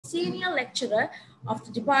Senior Lecturer of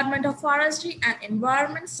the Department of Forestry and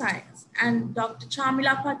Environment Science, and Dr.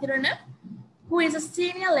 Chamila Pathirana, who is a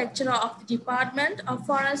Senior Lecturer of the Department of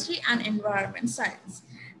Forestry and Environment Science.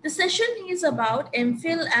 The session is about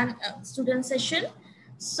M.Phil and student session.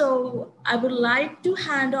 So I would like to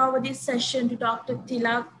hand over this session to Dr.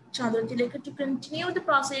 Tilak Chandratilaka to continue the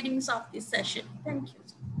proceedings of this session. Thank you.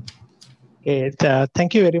 Okay,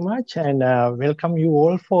 thank you very much, and welcome you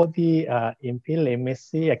all for the M.Phil,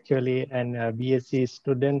 MSc actually, and BSc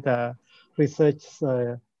student research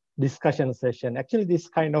discussion session. Actually, this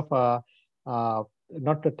kind of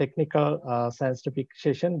not a technical scientific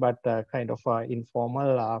session, but kind of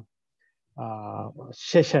informal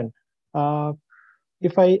session.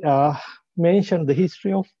 If I mention the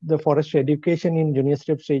history of the forestry education in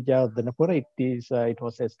University of Sri Jagadhanapura, it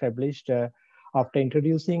was established after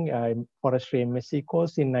introducing forestry MSc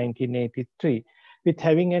course in 1983, with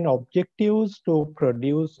having an objectives to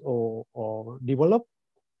produce or develop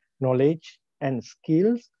knowledge and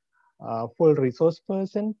skills for resource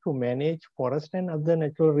person to manage forest and other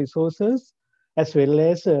natural resources, as well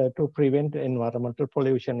as to prevent environmental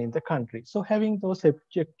pollution in the country. So having those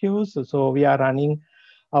objectives, so we are running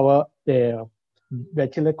our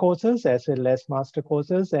bachelor courses as well as master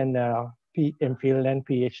courses and M.Phil and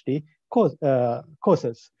PhD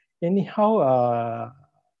courses. Anyhow,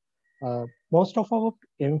 most of our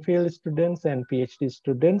M.Phil students and PhD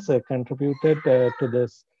students contributed to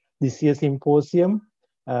this year's symposium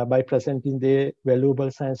by presenting their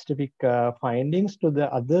valuable scientific findings to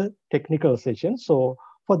the other technical sessions. So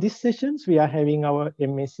for these sessions, we are having our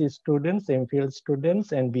MSc students, M.Phil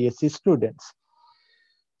students, and BSc students.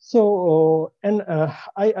 So, and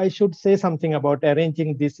I should say something about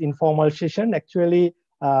arranging this informal session. Actually,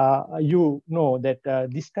 you know that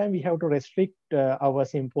this time we have to restrict our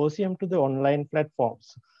symposium to the online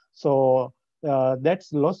platforms. So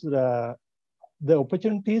that's lost the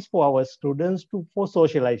opportunities for our students for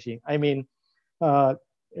socializing. I mean,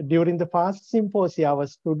 during the past symposia, our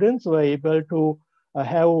students were able to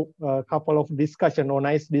have a couple of discussion or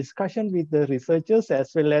nice discussion with the researchers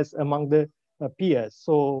as well as among the peers.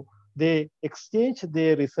 So they exchange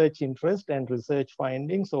their research interest and research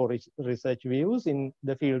findings or research views in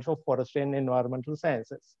the fields of forestry and environmental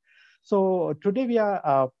sciences. So today we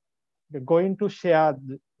are going to share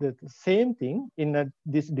the same thing in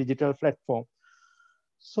this digital platform.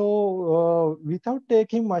 So without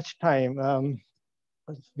taking much time,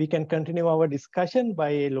 we can continue our discussion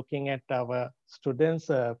by looking at our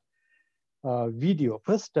students' video.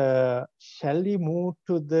 First, shall we move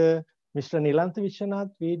to the Mr. Nilantha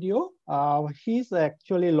Vishwanath video? He's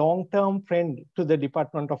actually a long-term friend to the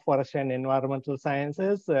Department of Forestry and Environmental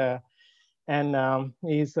Sciences, and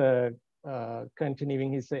he's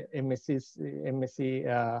continuing his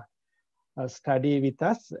MSc study with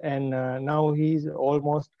us, and now he's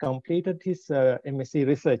almost completed his MSc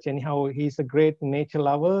research. Anyhow, he's a great nature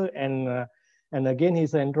lover, and again,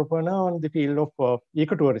 he's an entrepreneur on the field of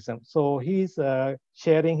ecotourism. So he's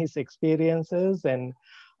sharing his experiences and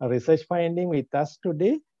research finding with us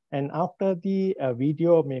today. And after the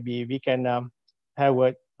video, maybe we can have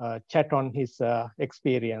a chat on his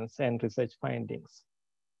experience and research findings.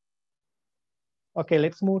 Okay,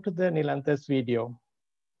 let's move to the Nilantha's video.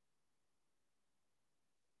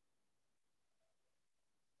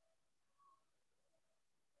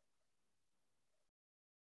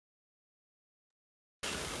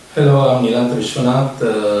 Hello, I'm Nilantha Vishwanath,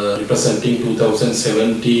 representing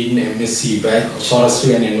 2017 MSc batch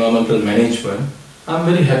Forestry and Environmental Management. I'm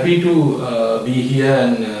very happy to be here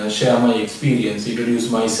and share my experience,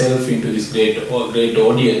 introduce myself into this great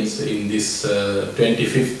audience in this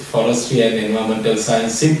 25th Forestry and Environmental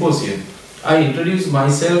Science Symposium. I introduce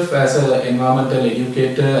myself as an environmental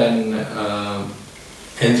educator and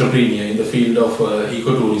entrepreneur in the field of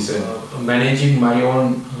ecotourism, managing my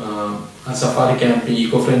own safari camping,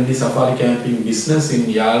 eco-friendly safari camping business in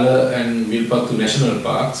Yala and Wilpattu National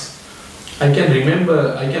Parks. I can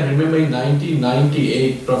remember in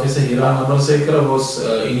 1998, Professor Hiran Amarsekara was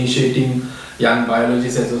initiating Young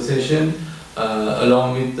Biologists Association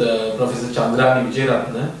along with Professor Chandrani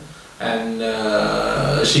Vijayaratna, and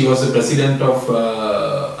she was the president of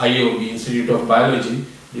IOB, Institute of Biology.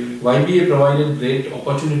 YBA provided great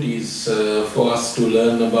opportunities for us to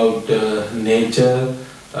learn about nature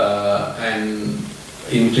and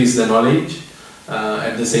increase the knowledge,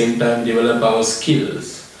 at the same time develop our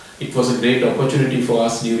skills. It was a great opportunity for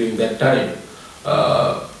us during that time.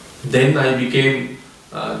 Then I became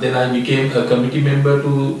a committee member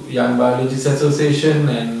to Young Biologists Association,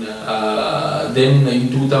 and then in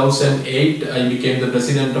 2008 I became the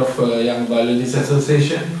president of Young Biologists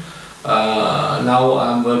Association. Now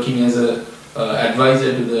I'm working as a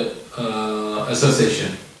advisor to the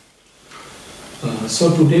association.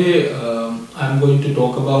 So today I'm going to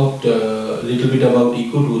talk about a little bit about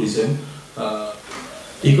ecotourism.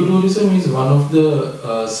 Ecotourism is one of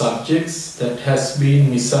the subjects that has been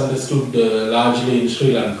misunderstood largely in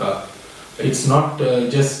Sri Lanka. It's not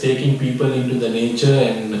just taking people into the nature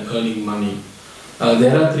and earning money.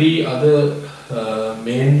 There are three other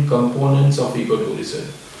main components of ecotourism.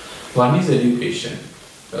 One is education,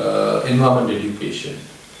 environment education.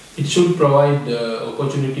 It should provide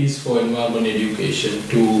opportunities for environment education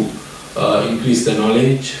to increase the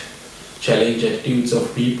knowledge, challenge attitudes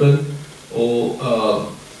of people,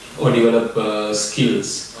 or develop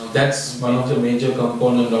skills. That's one of the major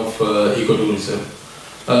components of ecotourism.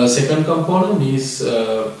 Second component is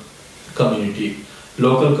community.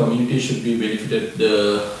 Local community should be benefited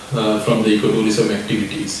from the ecotourism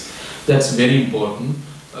activities. That's very important.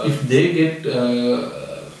 If they get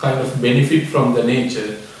kind of benefit from the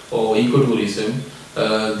nature or ecotourism,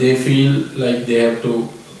 they feel like they have to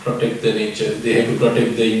protect the nature, they have to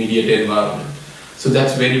protect the immediate environment. So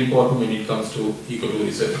that's very important when it comes to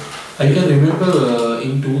ecotourism. I can remember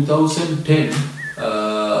in 2010,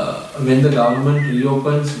 when the government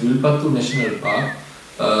reopens Vilpattu National Park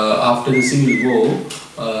after the Civil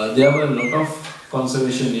War, there were a lot of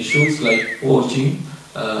conservation issues like poaching,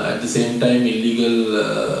 at the same time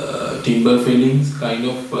illegal timber fellings, kind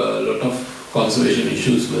of a lot of conservation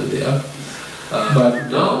issues were there. But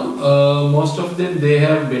now most of them, they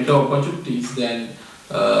have better opportunities than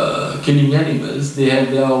killing animals. They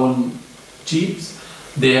have their own jeeps,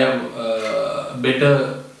 they have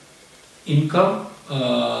better income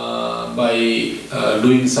by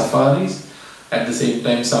doing safaris. At the same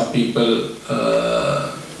time, some people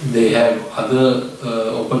they have other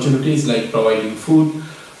opportunities like providing food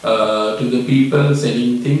to the people,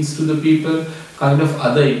 selling things to the people, kind of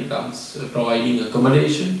other incomes, providing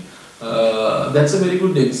accommodation. That's a very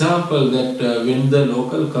good example that when the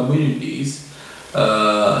local communities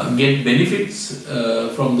get benefits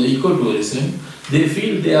from the ecotourism, they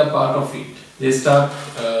feel they are part of it. They start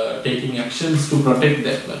taking actions to protect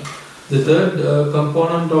that one. The third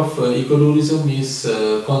component of ecotourism is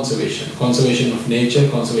conservation. Conservation of nature,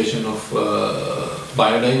 conservation of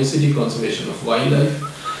biodiversity, conservation of wildlife.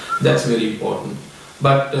 That's very important.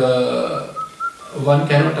 But one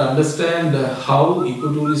cannot understand how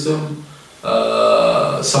ecotourism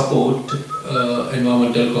support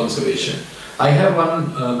environmental conservation. I have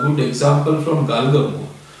one good example from Galgamu.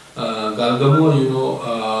 Galgamu, you know,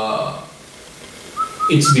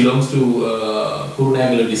 it belongs to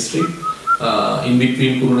Kurunegala district, in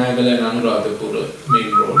between Kurunegala and Anuradhapura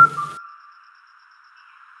main road.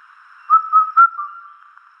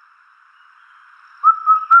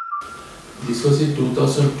 This was in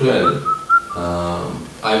 2012.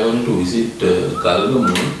 I wanted to visit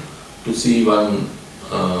Galgamu to see one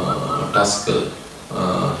tusker.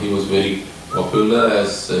 He was very popular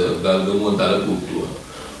as Galgamu Dalaputtua,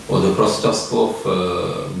 or the cross tusker of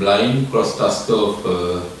blind cross tusker of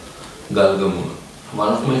Galgamu.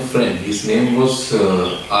 One of my friends, his name was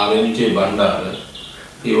R.N.J. Bandara.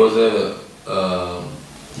 He was a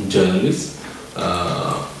journalist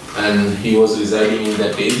and he was residing in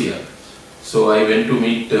that area. So I went to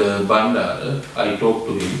meet Bandara. I talked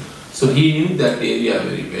to him. So he knew that area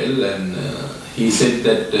very well, and he said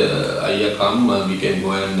that Ayya, come, we can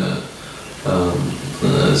go and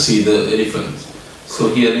see the elephants. So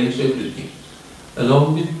he arranged everything.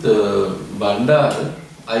 Along with Bandara,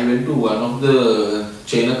 I went to one of the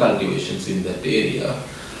Chena cultivations in that area,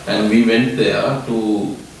 and we went there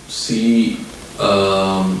to see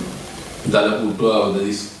Dalaputtua, or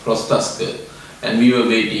this cross tusker, and we were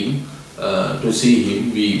waiting to see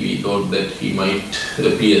him. We thought that he might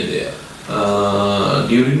appear there.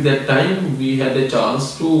 During that time, we had a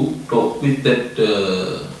chance to talk with that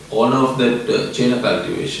owner of that Chena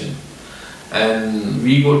cultivation, and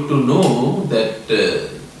we got to know that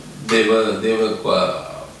they were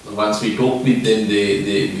once we talked with them,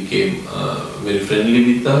 they became very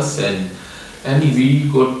friendly with us, and we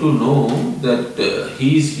got to know that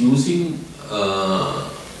he is using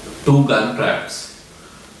 2 gun traps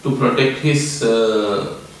to protect his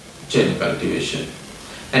Chena cultivation.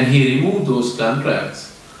 And he removed those gun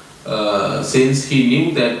traps since he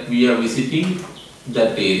knew that we are visiting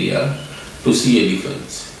that area to see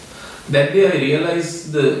elephants. That day I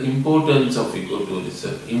realized the importance of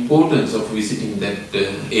ecotourism, importance of visiting that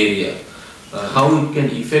area, how it can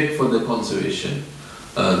affect for the conservation.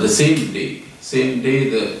 The same day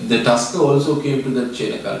the tusker also came to the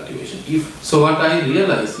Chena cultivation. So what I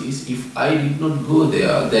realized is, if I did not go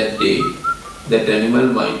there that day, that animal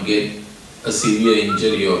might get a severe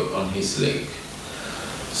injury on his leg.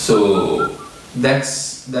 So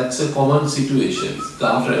that's a common situation.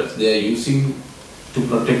 Calf traps they are using to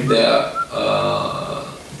protect their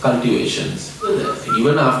cultivations.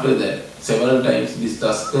 Even after that, several times this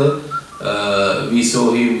tusker, we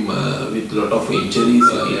saw him with a lot of injuries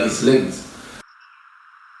in his legs.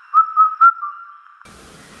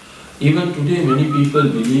 Even today, many people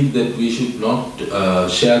believe that we should not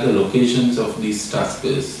share the locations of these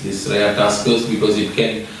tuskers, these rare tuskers, because it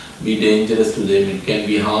can be dangerous to them, it can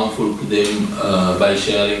be harmful to them by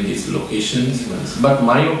sharing these locations. But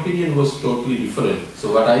my opinion was totally different.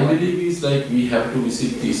 So what I believe is like we have to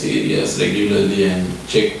visit these areas regularly and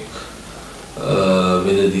check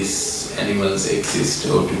whether these animals exist,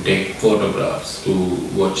 or to take photographs to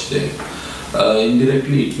watch them.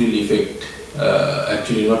 Indirectly it will affect,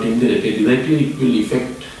 actually not indirectly, directly it will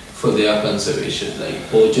affect for their conservation. Like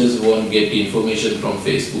poachers won't get information from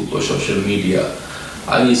Facebook or social media.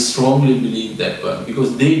 I strongly believe that one,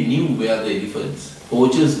 because they knew where the elephants,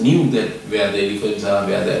 poachers knew that where the elephants are,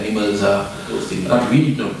 where the animals are, but we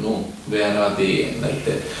did not know where are they and like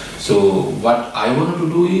that. So what I wanted to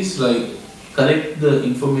do is like collect the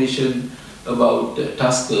information about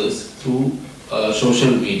tuskers through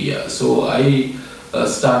social media. So I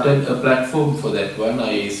started a platform for that one.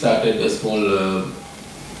 I started a small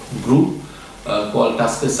group called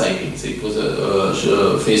Tusker Sightings. It was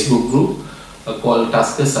a Facebook group called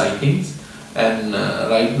Tusker Sightings, and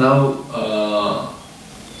right now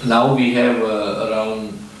now we have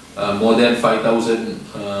around more than 5,000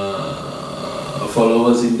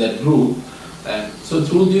 followers in that group. And so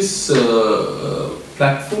through this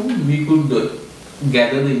platform we could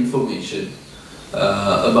gather the information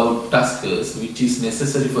about tuskers which is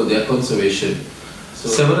necessary for their conservation. So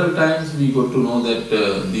several times we got to know that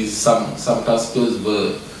these some tuskers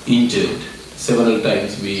were injured. Several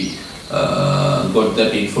times we got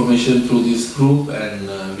that information through this group,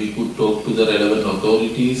 and we could talk to the relevant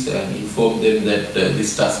authorities and inform them that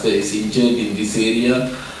this tusker is injured in this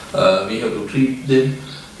area, we have to treat them.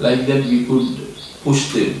 Like that we could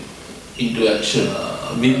push them into action.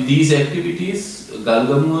 With these activities,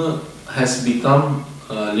 Galgamua has become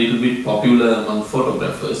a little bit popular among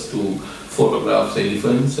photographers to photograph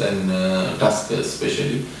elephants and tuskers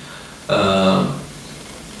especially.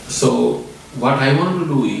 So what I want to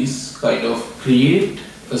do is kind of create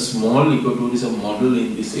a small ecotourism model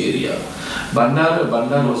in this area.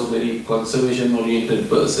 Bandara was a very conservation oriented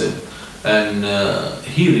person, and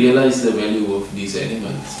he realized the value of these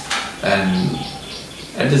animals, and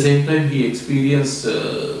at the same time he experienced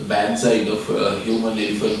bad side of human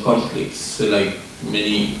elephant conflicts. So like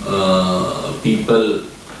many people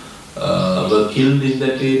were killed in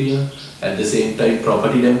that area, at the same time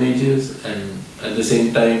property damages, and at the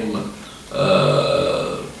same time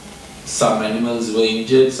some animals were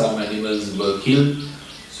injured, some animals were killed.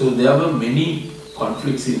 So there were many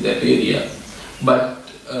conflicts in that area. But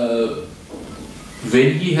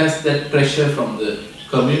when he has that pressure from the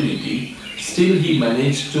community, still he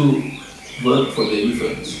managed to work for the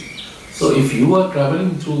elephants. So if you are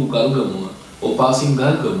traveling through Galgamua or passing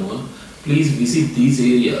Galgamua, please visit these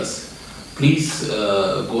areas. Please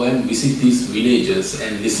go and visit these villages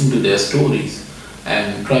and listen to their stories,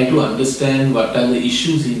 and try to understand what are the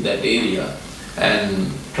issues in that area,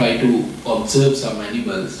 and try to observe some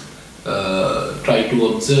animals, try to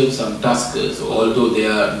observe some tuskers. Although they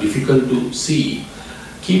are difficult to see,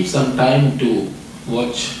 keep some time to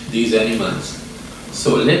watch these animals.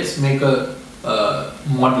 So let's make a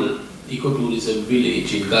model ecotourism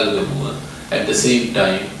village in Galgamua. At the same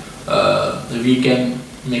time, we can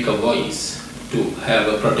make a voice to have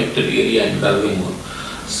a protected area in Galgamua.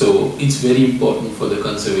 So it's very important for the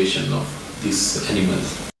conservation of these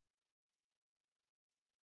animals.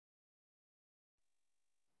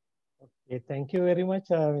 Okay, thank you very much,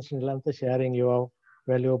 Mr. Nilantha, sharing your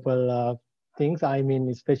valuable things. I mean,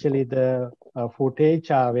 especially the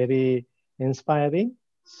footage are very inspiring.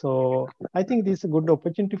 So I think this is a good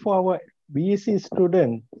opportunity for our BSc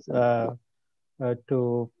students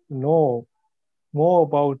to know more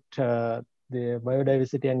about the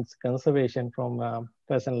biodiversity and its conservation from a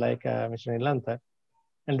person like Mr. Nilantha.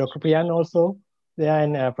 And Dr. Priyan also there,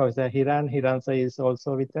 and Professor Hiransa is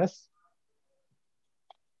also with us.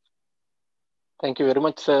 Thank you very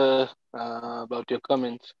much, sir, about your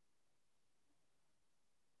comments.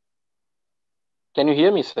 Can you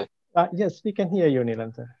hear me, sir? Yes, we can hear you,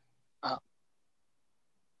 Nilantha.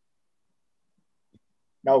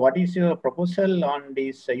 Now, what is your proposal on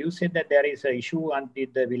this? You said that there is an issue on the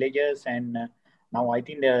villages, and now I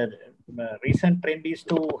think the recent trend is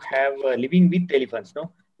to have living with elephants,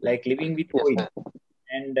 no? like living with Yes, oil. sir.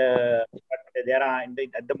 And but there are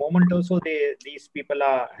at the moment also these people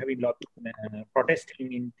are having lot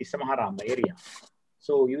protesting in Tisamaharamba area.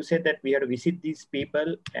 So you said that we have to visit these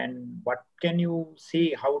people, and what can you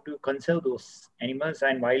say? How to conserve those animals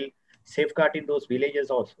and while safeguarding those villages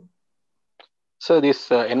also? So these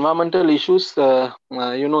environmental issues,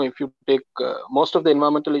 if you take most of the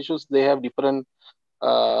environmental issues, they have different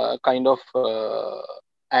kind of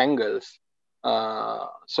angles.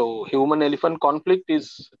 So human-elephant conflict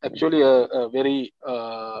is actually a very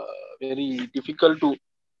difficult to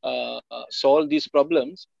solve these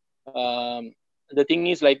problems. The thing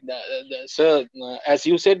is like sir, as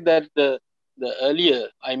you said that the earlier,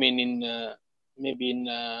 I mean in maybe in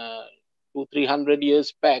 200-300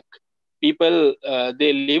 years back, people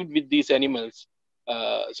they lived with these animals.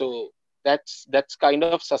 So that's kind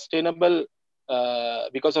of sustainable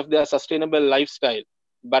because of their sustainable lifestyle.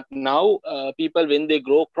 But now people, when they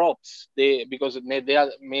grow crops, because they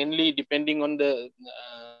are mainly depending on the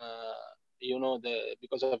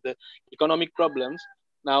because of the economic problems.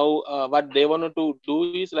 Now what they want to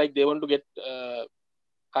do is like they want to get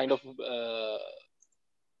kind of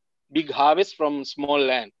big harvest from small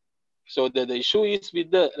land. So the issue is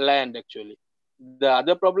with the land actually. The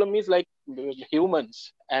other problem is like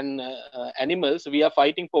humans and animals, we are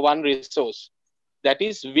fighting for one resource, that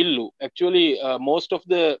is villu. Actually, most of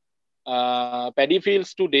the paddy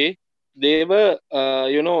fields today, they were,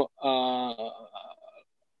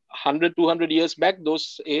 100-200 years back,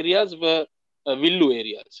 those areas were villu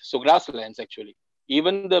areas, so grasslands actually.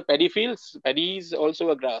 Even the paddy fields, paddy is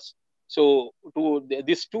also a grass. So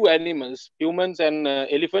these two animals, humans and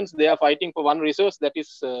elephants, they are fighting for one resource, that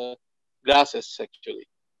is grasses actually.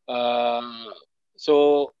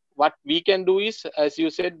 So what we can do is, as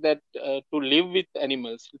you said, that to live with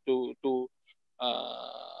animals, to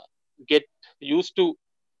get used to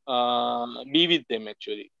be with them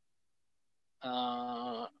actually.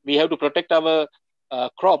 We have to protect our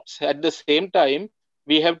crops. At the same time,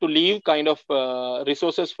 we have to leave kind of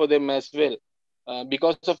resources for them as well.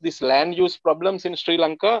 Because of this land use problems in Sri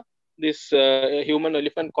Lanka, this human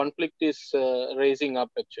elephant conflict is raising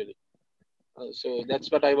up actually. So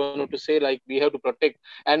that's what I wanted to say, like we have to protect.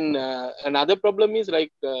 And another problem is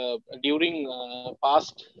like during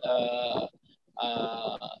past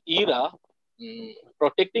era,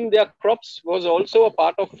 protecting their crops was also a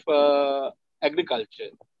part of agriculture.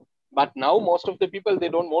 But now most of the people, they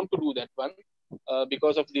don't want to do that one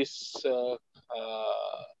because of this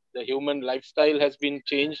the human lifestyle has been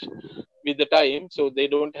changed with the time, so they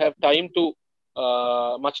don't have time to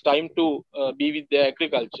much time to be with their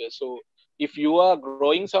agriculture. So if you are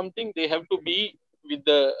growing something, they have to be with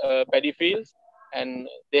the paddy fields, and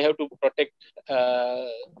they have to protect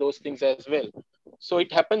those things as well. So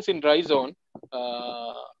it happens in dry zone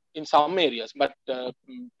in some areas, but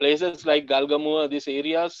places like Galgamua, these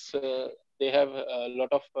areas, they have a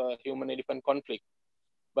lot of human elephant conflict.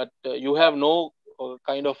 But you have no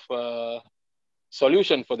kind of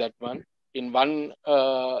solution for that one. In one,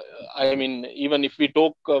 I mean, even if we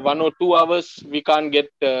talk 1 or 2 hours, we can't get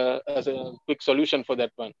as a quick solution for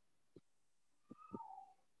that one.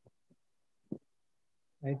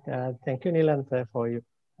 Right. Thank you, Nilan, for you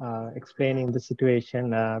explaining the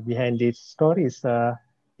situation behind these stories.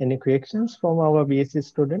 Any questions from our BSc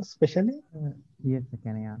students, especially? Yes,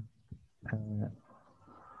 can I ask?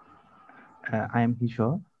 I am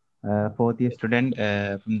Kishore, fourth year student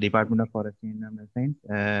from the Department of Forestry and Environmental Science.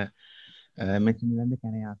 Mr. Nilanda,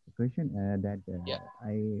 can I ask a question?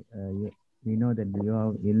 We know that you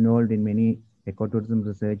are involved in many ecotourism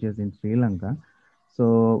researches in Sri Lanka.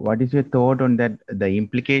 So what is your thought on that, the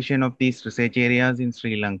implication of these research areas in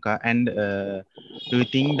Sri Lanka? And do you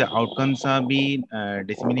think the outcomes are being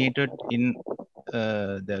disseminated in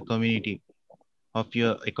the community of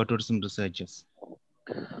your ecotourism researches?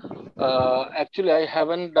 Actually, I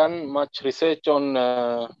haven't done much research on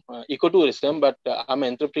ecotourism, but I'm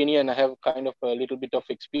an entrepreneur and I have kind of a little bit of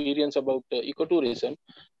experience about ecotourism.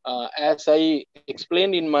 As I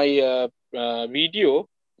explained in my video,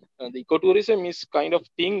 the ecotourism is kind of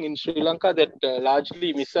thing in Sri Lanka that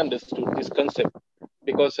largely misunderstood this concept,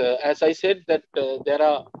 because as I said that there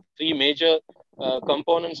are three major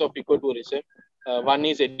components of ecotourism. One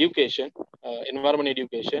is education, environment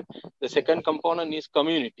education. The second component is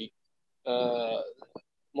community. Uh,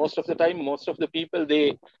 Most of the time, most of the people,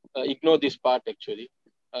 they ignore this part actually.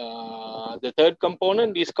 The third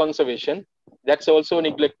component is conservation. That's also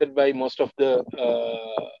neglected by most of the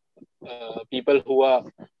people who are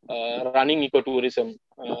running ecotourism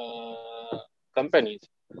companies.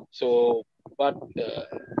 So, but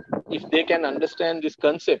if they can understand this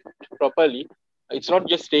concept properly, It's not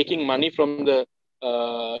just taking money from the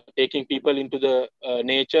taking people into the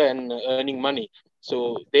nature and earning money.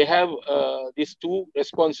 So they have these two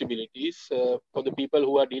responsibilities for the people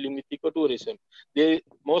who are dealing with ecotourism.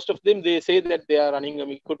 Most of them, they say that they are running an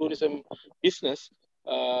ecotourism business,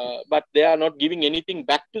 but they are not giving anything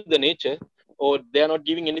back to the nature, or they are not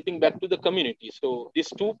giving anything back to the community. So these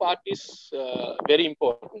two parts is very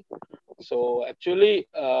important. So actually,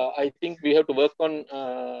 I think we have to work on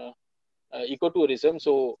ecotourism.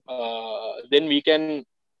 So then we can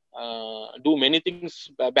do many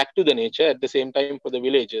things back to the nature at the same time for the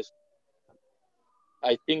villages.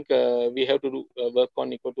 I think we have to do, work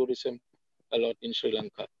on ecotourism a lot in Sri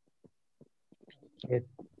Lanka.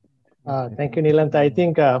 Thank you, Nilanta. I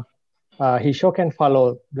think Hisho can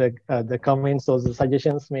follow the comments or the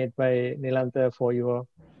suggestions made by Nilanta for your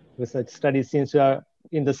research studies, since you are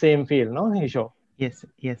in the same field, no, Hisho? Yes,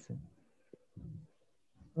 yes.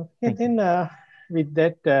 Okay, then with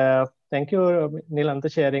that, thank you,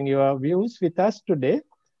 Nilanta, sharing your views with us today.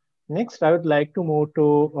 Next, I would like to move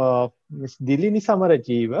to Ms. Dilini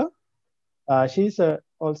Samarajiva. She's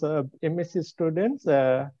also a MSc student,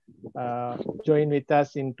 joined with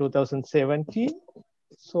us in 2017.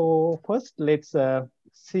 So first, let's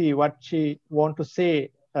see what she want to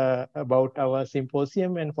say about our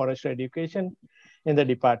symposium and forestry education in the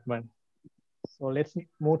department. So let's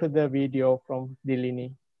move to the video from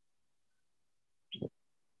Dilini.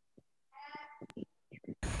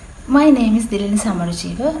 My name is Dilini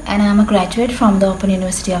Samarajiva, and I am a graduate from the Open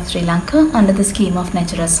University of Sri Lanka under the scheme of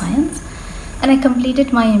Natural Science. And I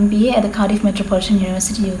completed my MBA at the Cardiff Metropolitan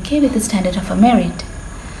University, UK with the standard of a merit.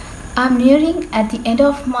 I am nearing at the end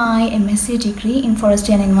of my MSc degree in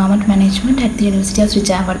Forestry and Environment Management at the University of Sri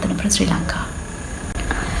Jayawardenepura, Sri Lanka.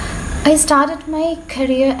 I started my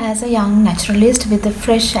career as a young naturalist with the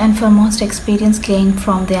fresh and foremost experience gained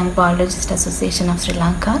from the Young Biologist Association of Sri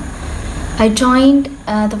Lanka. I joined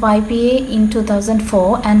the YBA in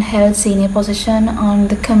 2004 and held senior position on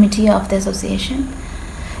the committee of the association.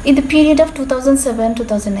 In the period of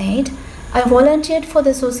 2007-2008, I volunteered for the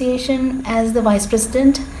association as the vice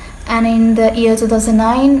president, and in the year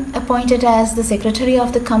 2009, appointed as the secretary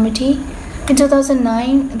of the committee. In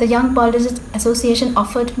 2009, the Young Biologist Association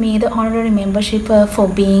offered me the honorary membership for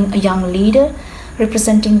being a young leader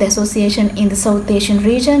representing the association in the South Asian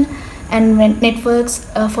region, and networks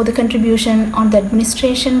for the contribution on the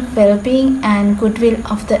administration, well-being and goodwill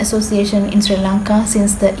of the association in Sri Lanka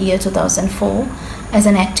since the year 2004 as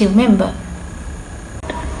an active member.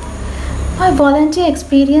 My volunteer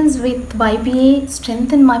experience with YBA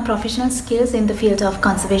strengthened my professional skills in the field of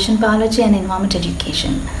conservation biology and environment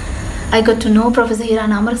education. I got to know Professor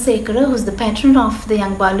Hiran Amarasekara, who is the patron of the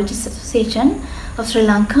Young Biologists Association of Sri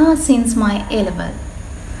Lanka since my A-level.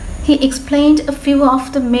 He explained a few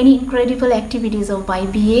of the many incredible activities of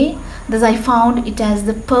YBA, thus I found it as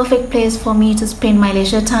the perfect place for me to spend my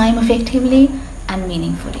leisure time effectively and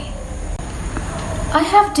meaningfully. I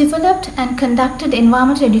have developed and conducted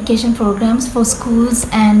environmental education programs for schools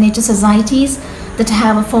and nature societies that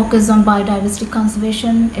have a focus on biodiversity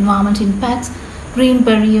conservation, environmental impacts, green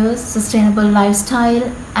barriers, sustainable lifestyle,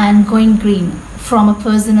 and going green from a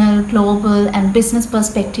personal, global, and business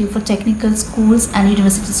perspective for technical schools and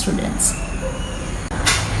university students.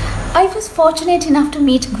 I was fortunate enough to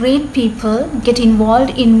meet great people, get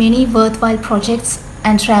involved in many worthwhile projects,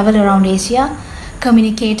 and travel around Asia,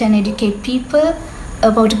 communicate and educate people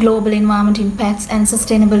about global environment impacts and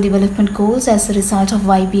sustainable development goals as a result of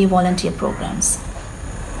YBA volunteer programs.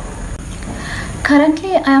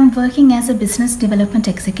 Currently, I am working as a business development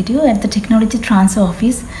executive at the Technology Transfer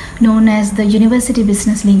Office, known as the University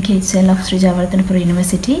Business Linkage Cell of Sri Jayawardenepura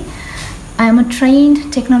University. I am a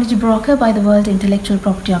trained technology broker by the World Intellectual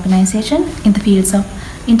Property Organization in the fields of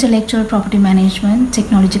intellectual property management,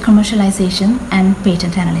 technology commercialization, and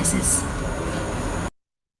patent analysis.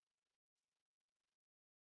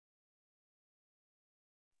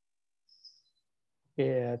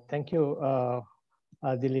 Okay, thank you,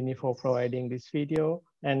 Dilini, for providing this video.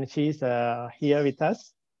 And she's here with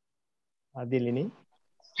us, Dilini.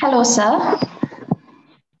 Hello, sir.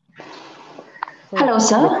 So, hello,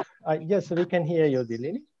 sir. Yes, we can hear you,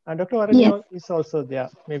 Dilini. And Dr. Varani is also there.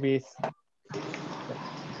 Maybe it's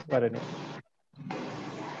Varani.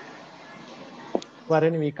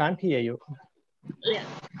 Varani, we can't hear you. Yeah,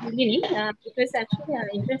 Dilini, it was actually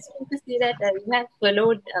interesting to see that you have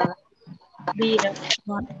followed the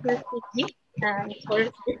master's degree and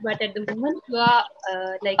forestry, but at the moment you are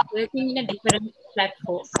like working in a different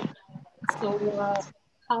platform. So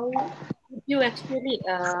how would you actually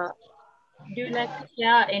do you like to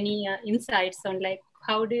share any insights on like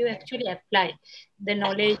how do you actually apply the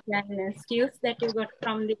knowledge and skills that you got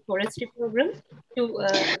from the forestry program to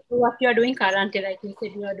what you are doing currently? Like you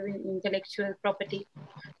said, you are doing intellectual property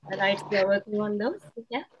rights, you are working on those.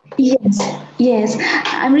 Yeah. Yes, yes.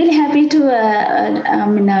 I'm really happy to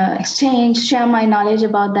share my knowledge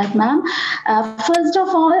about that, ma'am. First of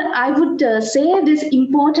all, I would say this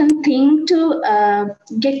important thing to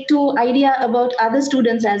get to idea about other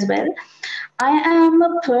students as well. I am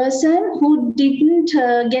a person who didn't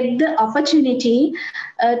get the opportunity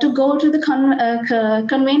to go to the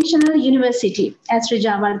conventional university as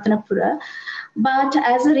Rijavardhanapura. But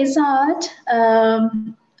as a result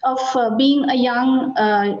of being a young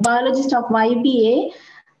biologist of YBA,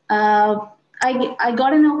 I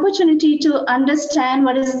got an opportunity to understand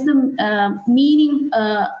what is the meaning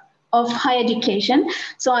of higher education.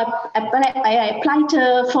 So I applied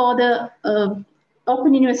for the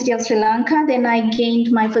Open University of Sri Lanka. Then I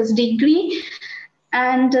gained my first degree.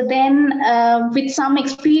 And then with some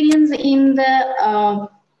experience in the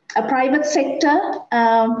private sector,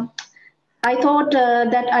 I thought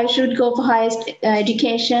that I should go for highest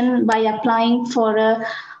education by applying for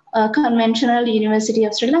a conventional University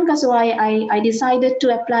of Sri Lanka. So I decided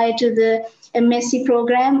to apply to the MSc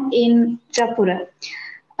program in Trapura.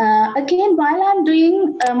 Again, while I'm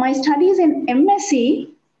doing my studies in MSc,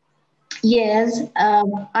 yes,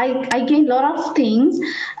 I gained a lot of things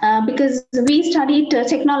because we studied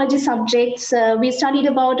technology subjects. We studied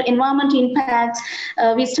about environment impacts.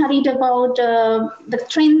 We studied about the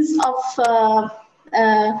trends of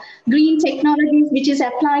green technologies, which is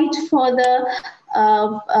applied for the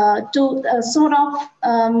to sort of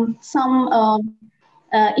some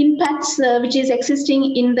impacts which is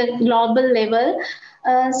existing in the global level.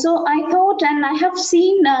 So I thought, and I have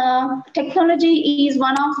seen technology is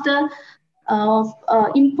one of the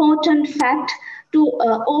important fact to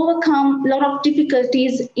overcome a lot of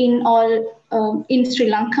difficulties in all in Sri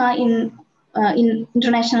Lanka in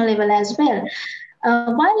international level as well.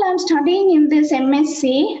 While I'm studying in this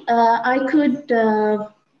MSc, I could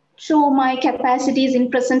show my capacities in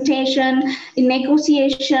presentation, in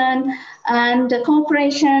negotiation, and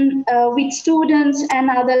cooperation with students and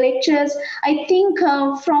other lectures. I think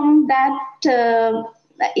from that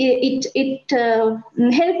it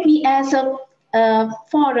helped me as a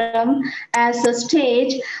forum, as a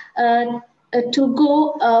stage to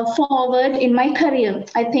go forward in my career.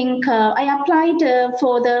 I think I applied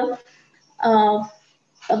for the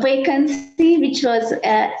a vacancy which was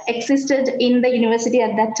existed in the university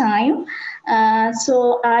at that time.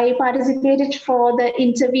 So I participated for the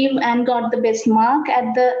interview and got the best mark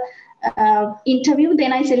at the interview.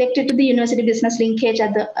 Then I selected to the University Business Linkage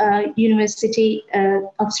at the University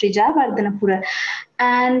of Sri Vardhanapura.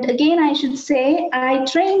 And again, I should say, I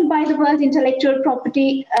trained by the World Intellectual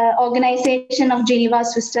Property Organization of Geneva,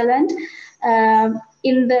 Switzerland,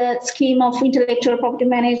 in the scheme of intellectual property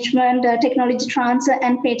management, technology transfer,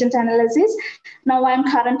 and patent analysis. Now I'm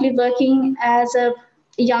currently working as a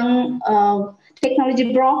young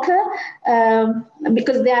technology broker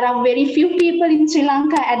because there are very few people in Sri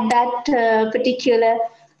Lanka at that particular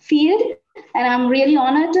field. And I'm really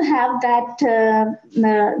honored to have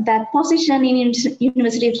that position in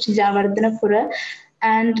University of Srijavardhanapura.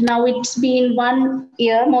 And now it's been 1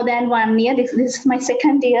 year, more than 1 year. This is my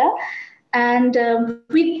second year. And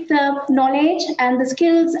with the knowledge and the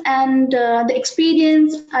skills and the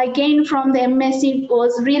experience I gained from the MSc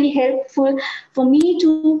was really helpful for me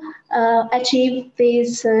to achieve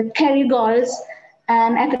these career goals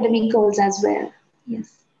and academic goals as well.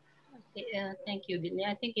 Yes. Okay, thank you, Dilni.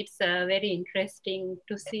 I think it's very interesting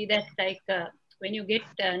to see that, like, when you get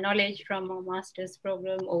knowledge from a master's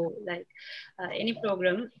program or like any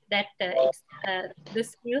program, that it's the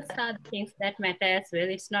skills are the things that matter as well.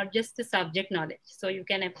 It's not just the subject knowledge. So you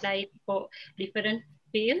can apply it for different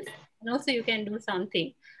fields, and also you can do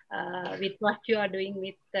something with what you are doing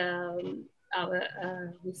with our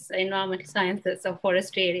this environmental sciences or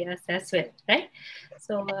forestry areas as well, right?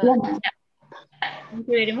 So yeah. Thank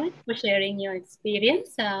you very much for sharing your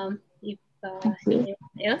experience. If anyone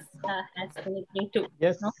else has anything to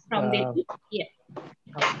know from the yeah.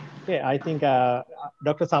 Okay, I think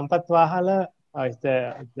Dr. Sampath Wahala is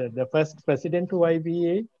the first president to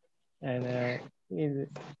YBA and is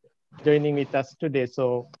joining with us today.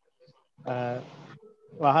 So,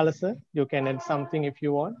 Wahala sir, you can add something if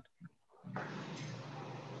you want.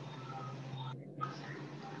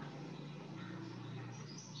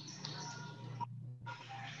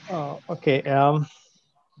 Oh, okay.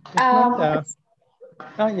 Yes.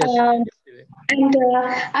 And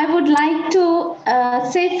I would like to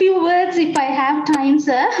say a few words if I have time,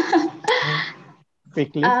 sir.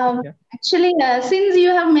 quickly. Actually, since you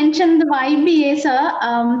have mentioned the YBA, sir,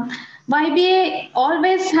 YBA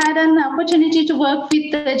always had an opportunity to work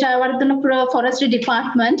with the Jayawardhanapura Forestry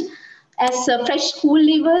Department. As fresh school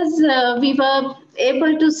leavers, we were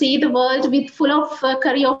able to see the world with full of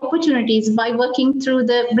career opportunities by working through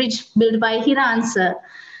the bridge built by Hiran, sir.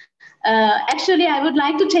 Actually, I would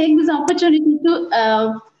like to take this opportunity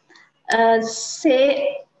to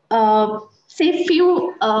say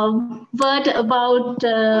few word about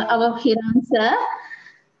our Hiran sir.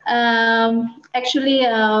 Actually,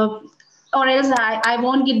 or else I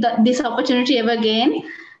won't get this opportunity ever again.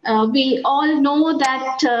 We all know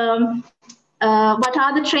that what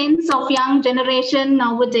are the trends of young generation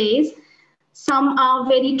nowadays. Some are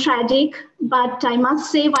very tragic, but I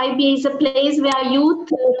must say YBA is a place where youth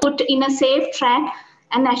put in a safe track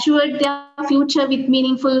and assured their future with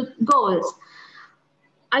meaningful goals.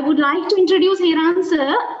 I would like to introduce Hiran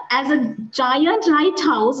sir as a giant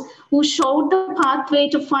lighthouse who showed the pathway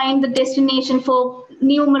to find the destination for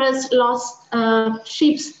numerous lost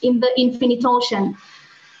ships in the infinite ocean.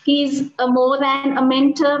 He is more than a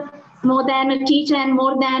mentor, more than a teacher, and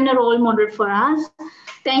more than a role model for us.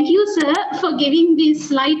 Thank you, sir, for giving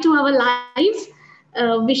this light to our lives.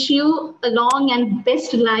 Wish you a long and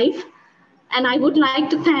best life. And I would like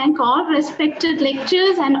to thank all respected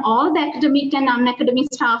lecturers and all the academic and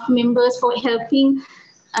non-academic staff members for helping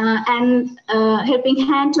helping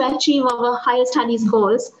hand to achieve our higher studies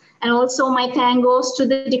goals. And also my thank goes to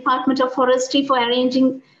the Department of Forestry for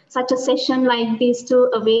arranging such a session like this to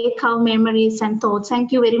awake our memories and thoughts.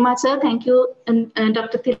 Thank you very much, sir. Thank you, and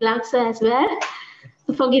Dr. Tilak, sir, as well,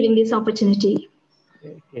 for giving this opportunity.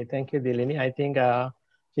 Okay, thank you, Dilini. I think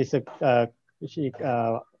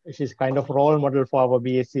she's kind of role model for our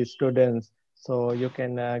BSc students. So you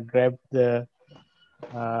can grab the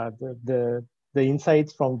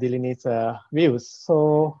insights from Dilini's views.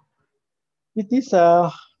 So with this,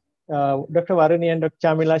 Dr. Varuni and Dr.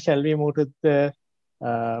 Chamila, shall we move to the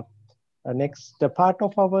next part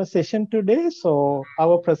of our session today? So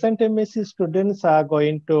our present MSc students are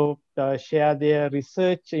going to share their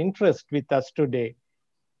research interest with us today.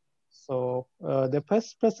 So the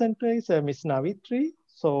first presenter is Ms. Navitri.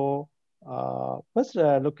 So first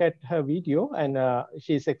look at her video, and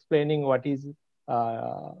she's explaining what is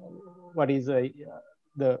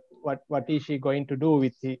she going to do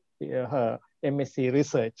with her MSc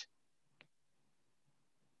research.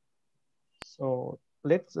 So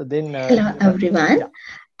let's then. Hello everyone. Yeah.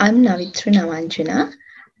 I'm Navitri Navanjana.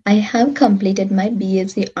 I have completed my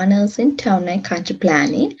BSc Honours in Town and Country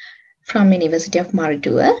Planning from University of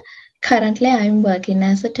Martua. Currently, I am working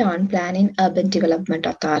as a town plan in Urban Development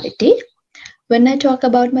Authority. When I talk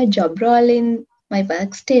about my job role in my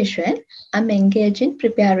workstation, I'm engaged in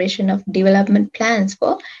preparation of development plans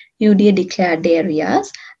for UDA declared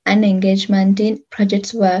areas and engagement in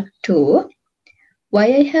projects work too. Why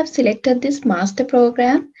I have selected this master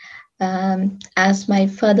program as my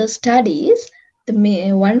further studies,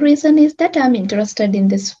 one reason is that I'm interested in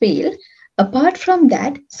this field. Apart from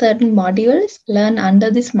that, certain modules learned under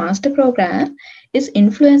this master program is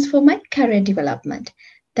influence for my career development.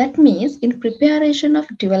 That means in preparation of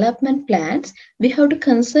development plans, we have to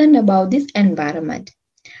concern about this environment.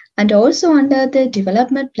 And also under the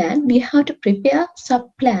development plan, we have to prepare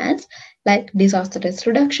sub-plans like disaster risk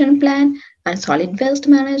reduction plan and solid waste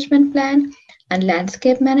management plan and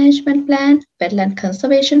landscape management plan, wetland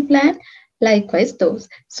conservation plan, likewise those.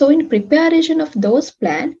 So in preparation of those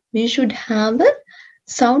plans, we should have a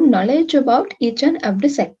sound knowledge about each and every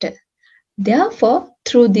sector. Therefore,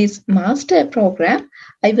 through this master program,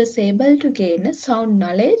 I was able to gain a sound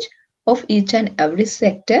knowledge of each and every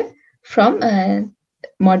sector from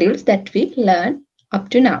modules that we learned up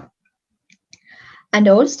to now. And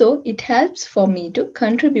also it helps for me to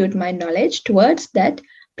contribute my knowledge towards that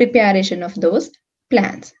preparation of those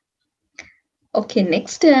plans. Okay,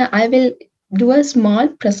 next I will do a small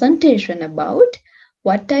presentation about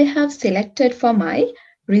what I have selected for my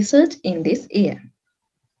research in this year.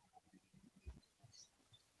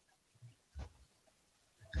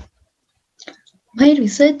 My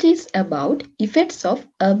research is about effects of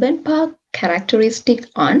urban park characteristic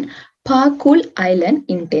on Parkul Island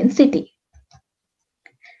intensity.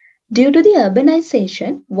 Due to the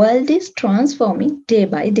urbanization, world is transforming day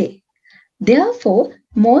by day. Therefore,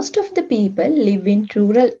 most of the people live in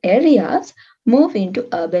rural areas move into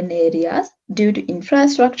urban areas due to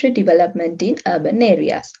infrastructure development in urban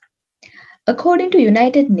areas. According to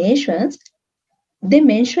United Nations, they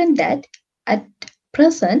mention that at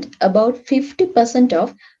present about 50%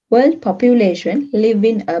 of world population live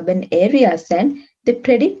in urban areas, and they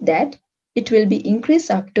predict that it will be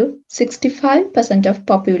increased up to 65% of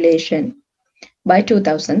population by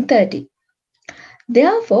 2030.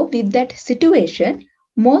 Therefore, with that situation,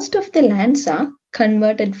 most of the lands are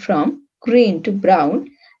converted from green to brown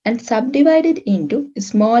and subdivided into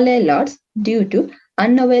smaller lots due to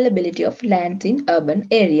unavailability of lands in urban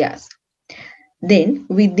areas. Then,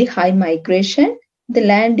 with the high migration, the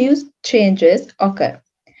land use changes occur.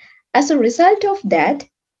 As a result of that,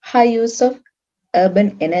 high use of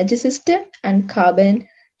urban energy system and carbon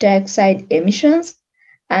dioxide emissions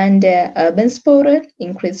and urban sprawl,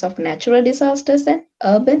 increase of natural disasters and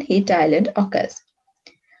urban heat island occurs.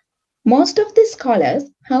 Most of the scholars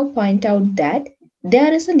have pointed out that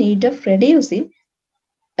there is a need of reducing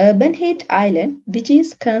urban heat island, which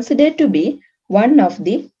is considered to be one of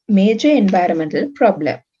the major environmental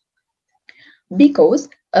problems. Because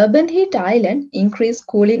urban heat island increase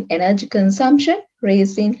cooling energy consumption,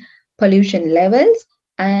 raising pollution levels,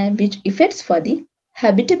 and which affects for the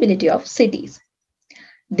habitability of cities.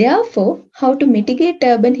 Therefore, how to mitigate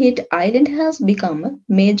urban heat island has become a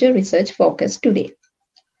major research focus today.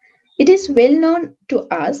 It is well known to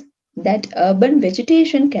us that urban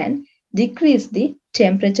vegetation can decrease the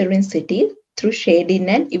temperature in cities through shading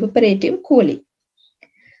and evaporative cooling.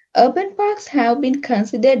 Urban parks have been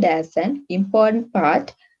considered as an important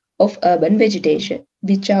part of urban vegetation,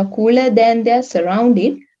 which are cooler than their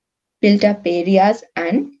surrounding built-up areas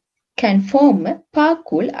and can form a park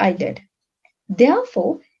cool island.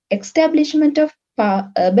 Therefore, establishment of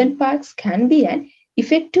urban parks can be an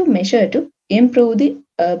effective measure to improve the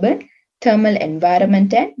urban thermal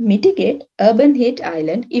environment and mitigate urban heat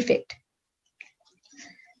island effect.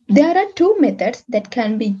 There are two methods that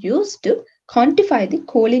can be used to quantify the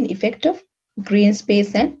cooling effect of green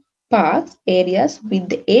space and parks areas with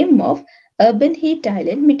the aim of urban heat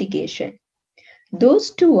island mitigation.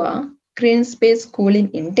 Those two are green space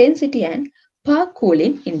cooling intensity and park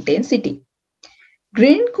cooling intensity.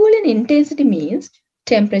 Green cooling intensity means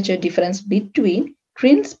temperature difference between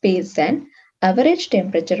green space and average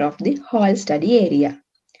temperature of the whole study area.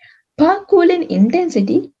 Park cooling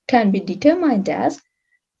intensity can be determined as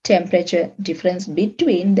temperature difference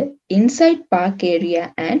between the inside park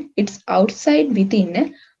area and its outside within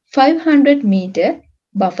a 500-meter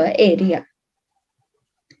buffer area.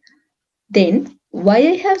 Then, why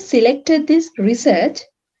I have selected this research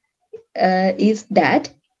is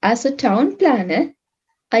that as a town planner,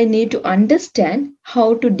 I need to understand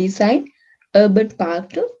how to design urban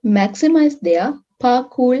park to maximize their park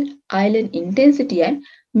cool island intensity and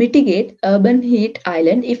mitigate urban heat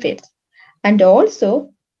island effects. And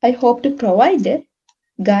also, I hope to provide a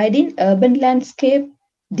guide in urban landscape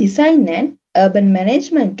design and urban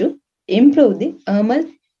management to improve the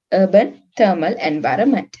urban thermal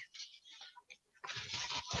environment.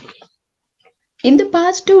 In the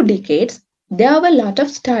past 2 decades, there were a lot of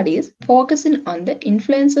studies focusing on the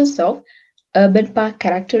influences of urban park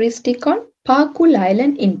characteristic on park cool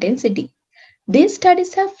island intensity. These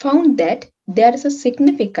studies have found that there is a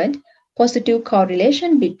significant positive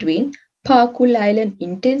correlation between park cool island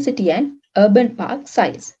intensity and urban park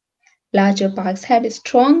size. Larger parks had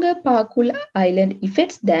stronger park cool island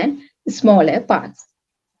effects than smaller parks.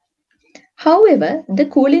 However, the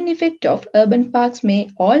cooling effect of urban parks may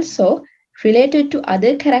also related to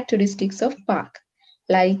other characteristics of park,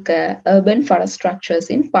 like urban forest structures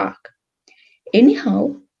in park.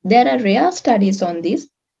 Anyhow, there are rare studies on this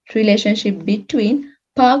relationship between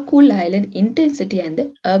park cool island intensity and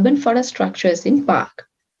the urban forest structures in park.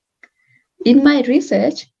 In my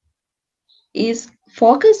research is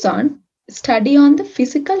focused on study on the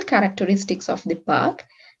physical characteristics of the park,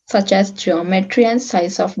 such as geometry and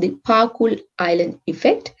size of the park cool island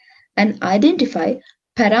effect, and identify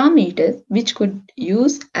parameters which could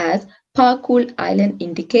use as park cool island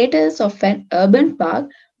indicators of an urban park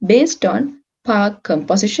based on park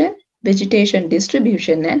composition, vegetation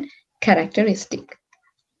distribution, and characteristic.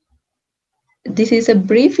 This is a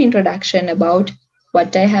brief introduction about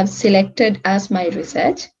what I have selected as my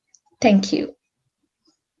research. Thank you.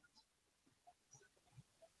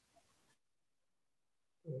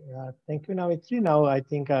 Thank you, Navitri. Now I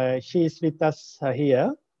think she is with us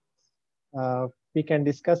here. We can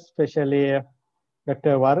discuss especially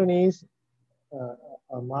Dr. Varuni's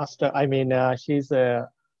master. I mean, she's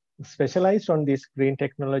specialized on these green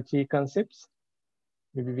technology concepts.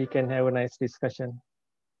 Maybe we can have a nice discussion.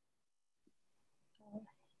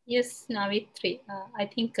 Yes, Navitri. I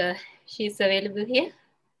think she's available here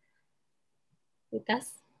with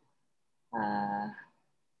us.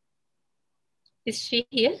 Is she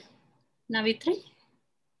here, Navitri?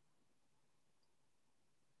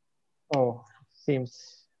 Oh,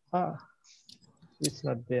 seems it's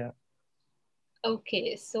not there.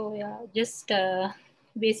 Okay, so yeah, just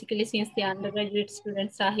basically since the undergraduate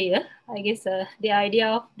students are here, I guess the idea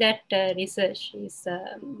of that research is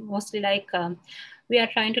mostly like we are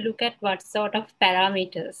trying to look at what sort of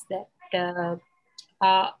parameters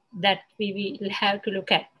that we will have to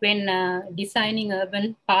look at when designing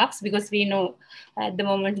urban parks, because we know at the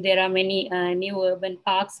moment there are many new urban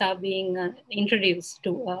parks are being introduced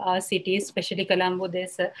to our cities, especially Colombo.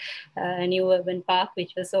 There's a new urban park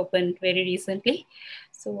which was opened very recently.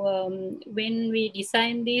 So when we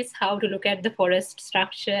design these, how to look at the forest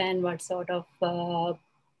structure and what sort of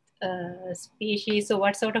species, so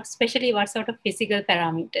what sort of, especially what sort of physical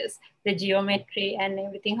parameters, the geometry and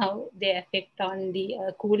everything, how they affect on the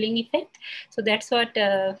cooling effect. So that's what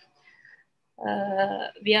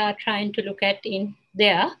we are trying to look at in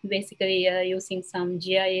there, basically using some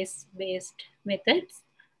GIS based methods.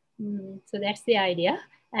 So that's the idea.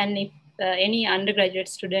 And if any undergraduate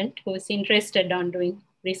student who is interested on doing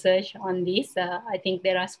research on these, I think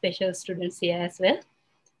there are special students here as well.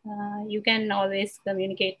 You can always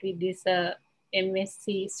communicate with these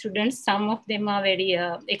MSc students. Some of them are very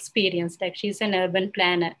experienced. Like she's an urban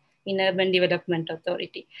planner in Urban Development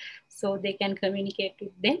Authority. So they can communicate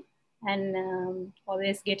with them and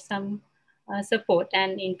always get some support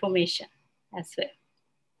and information as well.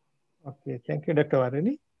 Okay, thank you, Dr.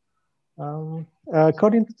 Varuni.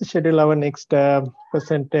 According to the schedule, our next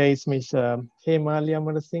presenter is Ms. Hemali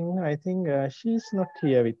Amarasinghe. I think she's not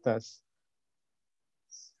here with us.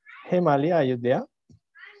 Hemali, are you there?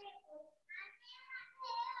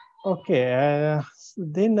 Okay,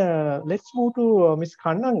 then let's move to Ms.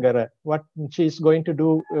 Kannangara, what she's going to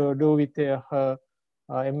do with her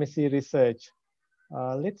MSc research.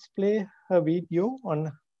 Let's play her video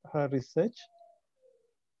on her research.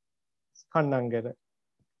 Kannangara.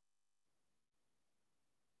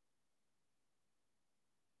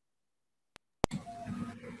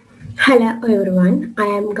 Hello everyone, I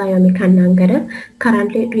am Gayami Kannangara,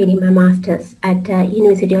 currently reading my Masters at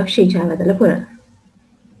University of Sri Jayawardhanapura.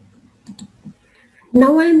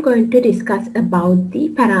 Now I am going to discuss about the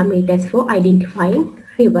parameters for identifying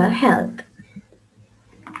river health.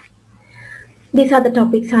 These are the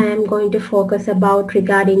topics I am going to focus about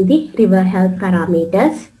regarding the river health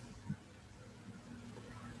parameters.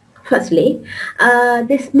 Firstly,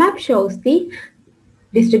 this map shows the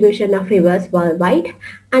distribution of rivers worldwide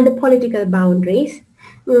and the political boundaries.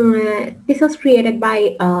 This was created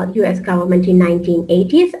by US government in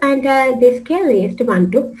 1980s, and the scale is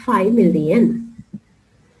 1 to 5 million.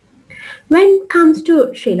 When it comes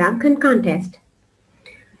to Sri Lankan context,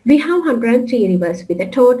 we have 103 rivers with a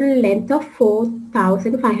total length of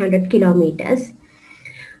 4,500 kilometers.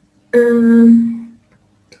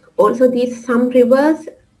 Also, these some rivers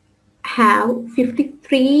have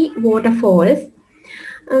 53 waterfalls.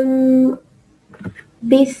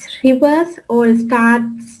 These rivers all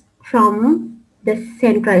starts from the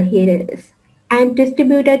central hills and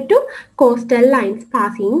distributed to coastal lines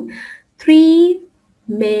passing 3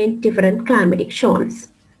 main different climatic zones.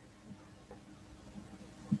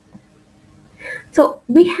 So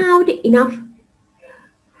we have enough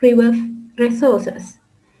river resources.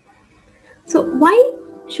 So why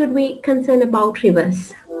should we concern about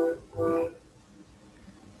rivers?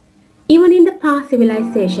 Even in the past,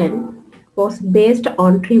 civilization was based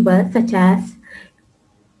on rivers such as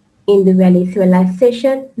Indus Valley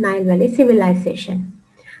Civilization, Nile Valley Civilization.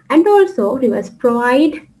 And also rivers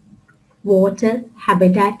provide water,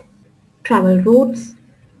 habitat, travel routes,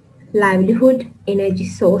 livelihood, energy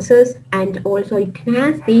sources, and also it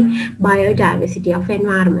has the biodiversity of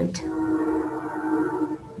environment.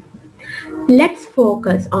 Let's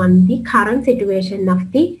focus on the current situation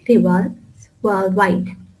of the rivers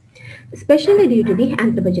worldwide, especially due to the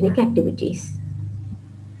anthropogenic activities.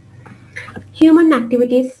 Human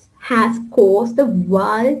activities has caused the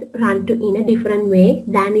world run to in a different way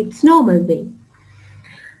than its normal way.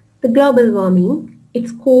 The global warming,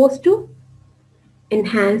 it's caused to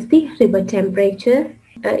enhance the river temperature.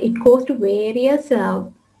 It caused various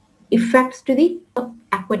effects to the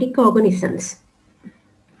aquatic organisms.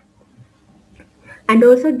 And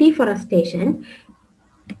also deforestation.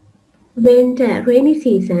 When the rainy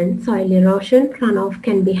season, soil erosion, runoff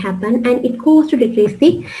can be happen, and it causes to decrease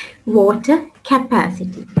the water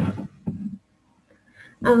capacity.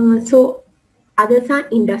 So others are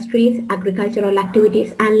industries, agricultural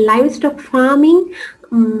activities, and livestock farming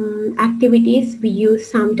activities. We use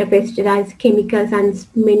some pesticides, chemicals, and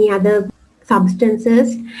many other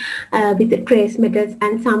substances with the trace metals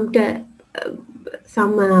and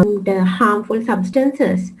some harmful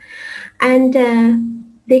substances, and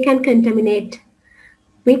they can contaminate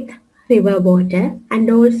with river water, and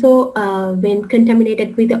also when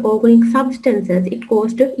contaminated with the organic substances, it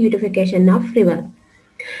goes to eutrophication of river.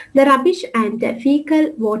 The rubbish and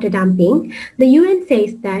fecal water dumping, the UN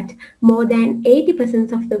says that more than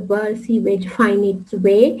 80% of the world's sewage find its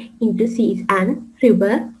way into seas and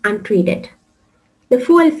river untreated. The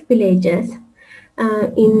fuel spillages,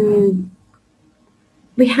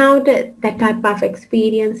 we have that type of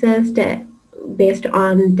experiences based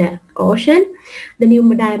on the ocean, the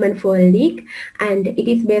new diamond fuel leak, and it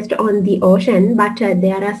is based on the ocean, but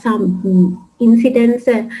there are some incidents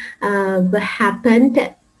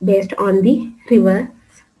happened based on the rivers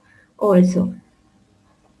also.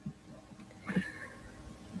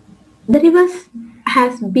 The rivers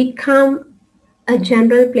has become a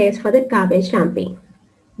general place for the garbage dumping.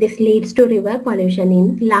 This leads to river pollution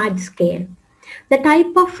in large scale. The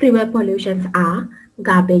type of river pollutions are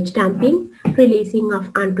garbage dumping, releasing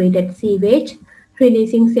of untreated sewage,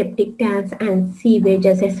 releasing septic tanks and sewage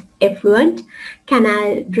as effluent,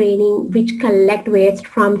 canal draining which collect waste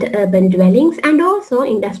from the urban dwellings, and also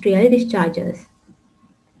industrial discharges.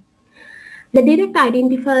 The direct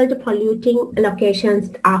identified polluting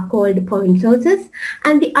locations are called point sources,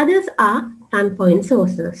 and the others are non-point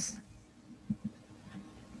sources.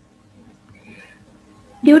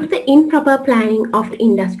 Due to the improper planning of the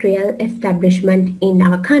industrial establishment in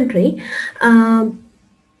our country,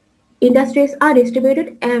 industries are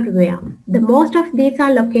distributed everywhere. The most of these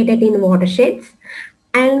are located in watersheds,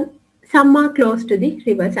 and some are close to the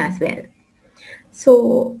rivers as well.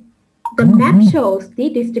 So the map shows the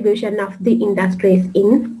distribution of the industries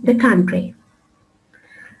in the country.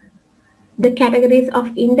 The categories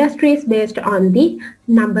of industries based on the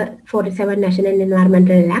number 47 National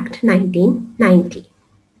Environmental Act 1990.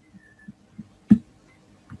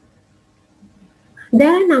 There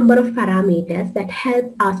are a number of parameters that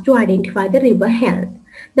help us to identify the river health.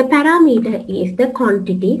 The parameter is the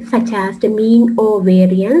quantity, such as the mean or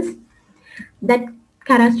variance, that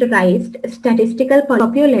characterized statistical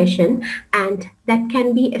population and that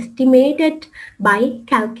can be estimated by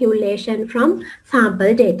calculation from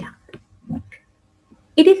sample data.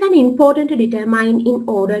 It is an important to determine in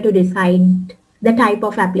order to decide the type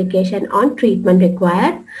of application on treatment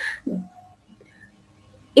required.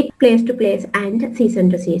 It place to place and season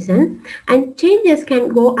to season, and changes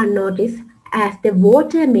can go unnoticed as the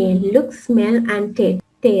water may look, smell and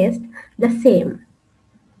taste the same.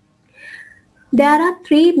 There are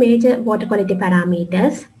three major water quality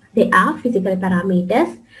parameters. They are physical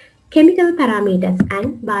parameters, chemical parameters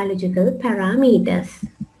and biological parameters.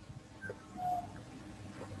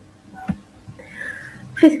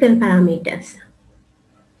 Physical parameters.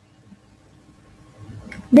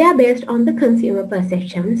 They are based on the consumer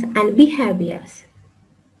perceptions and behaviors.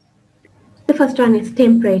 The first one is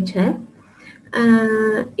temperature.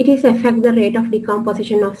 It is affect the rate of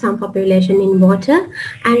decomposition of some population in water,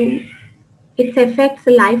 and it affects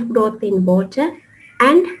life growth in water,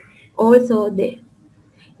 and also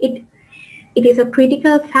it is a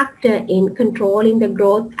critical factor in controlling the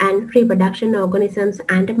growth and reproduction of organisms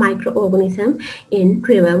and microorganisms in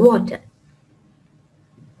river water.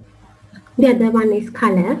 The other one is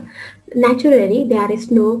color. Naturally, there is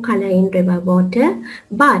no color in river water,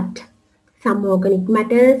 but some organic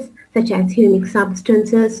matters such as humic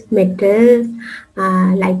substances, metals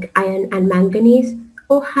like iron and manganese,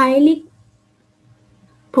 or highly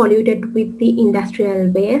polluted with the industrial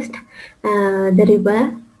waste, the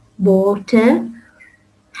river water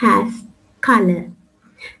has color.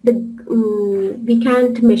 We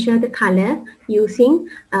can't measure the color using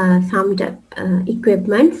some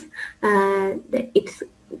equipments.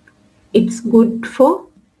 It's good for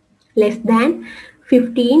less than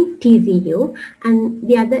 15 TCU, and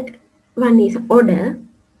the other one is odor.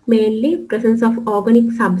 Mainly presence of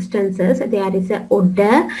organic substances. There is an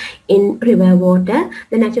odor in river water.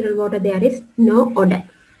 The natural water, there is no odor.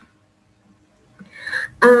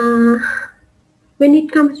 When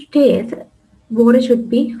it comes to taste, water should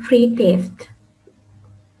be free taste.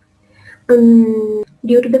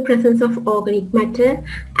 Due to the presence of organic matter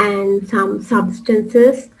and some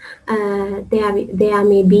substances, there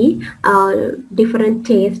may be different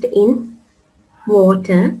taste in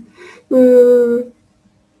water.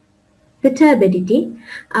 The turbidity,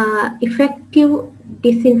 effective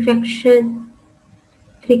disinfection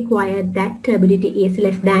required that turbidity is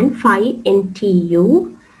less than 5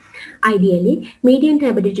 NTU. Ideally, median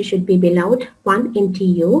turbidity should be below 1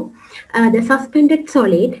 NTU. The suspended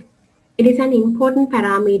solid, it is an important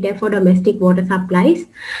parameter for domestic water supplies,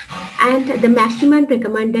 and the maximum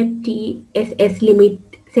recommended TSS limit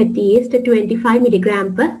set is 25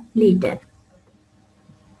 milligram per liter.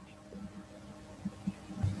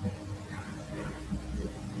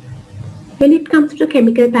 When it comes to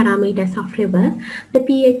chemical parameters of river, the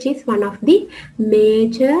pH is one of the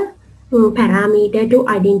major parameter to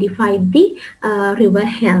identify the river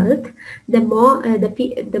health. The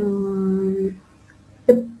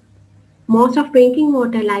most of drinking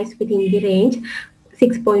water lies within the range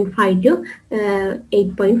 6.5 to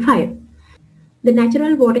 8.5. The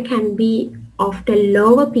natural water can be of the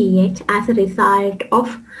lower pH as a result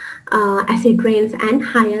of acid rains and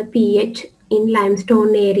higher pH in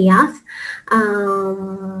limestone areas.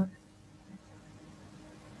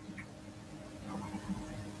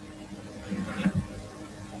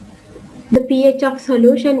 The pH of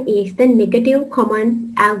solution is the negative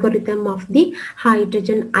common algorithm of the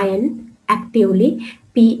hydrogen ion actively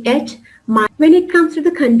pH. When it comes to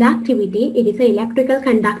the conductivity, it is the electrical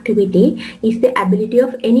conductivity is the ability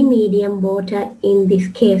of any medium water in these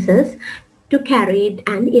cases to carry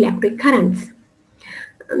an electric currents.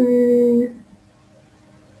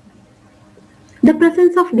 The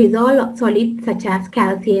presence of dissolved solids such as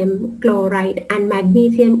calcium, chloride and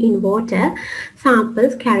magnesium in water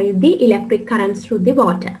samples carry the electric currents through the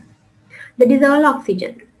water. The dissolved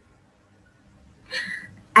oxygen.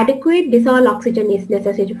 Adequate dissolved oxygen is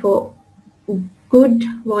necessary for good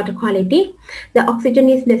water quality. The oxygen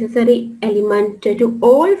is necessary element to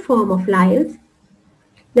all forms of life.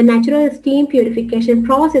 The natural steam purification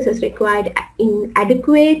process is required in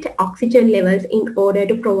adequate oxygen levels in order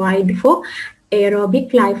to provide for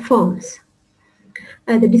aerobic life forms.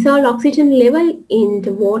 The dissolved oxygen level in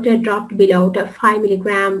the water dropped below 5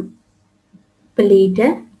 milligram per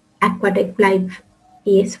liter. Aquatic life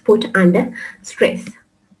is put under stress.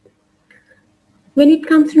 When it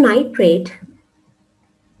comes to nitrate,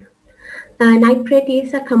 nitrate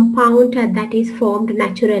is a compound that is formed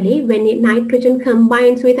naturally when nitrogen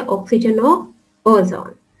combines with oxygen or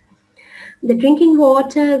ozone. The drinking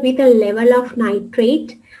water with a level of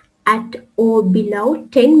nitrate at or below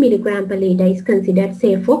 10 milligram per liter is considered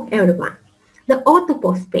safe for everyone. The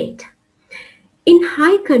orthophosphate. In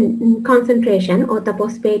high concentration,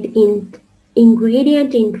 orthophosphate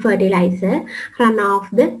ingredient in fertilizer runoff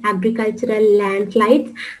the agricultural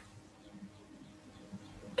landslides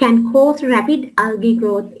can cause rapid algae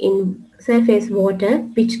growth in surface water,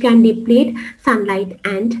 which can deplete sunlight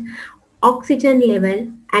and oxygen level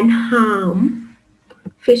and harm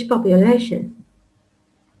fish population.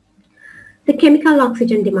 The chemical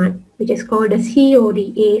oxygen demand, which is called as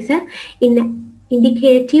COD, is an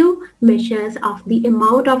indicative measures of the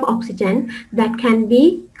amount of oxygen that can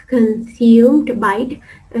be consumed by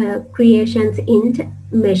creations in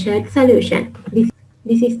measured solution.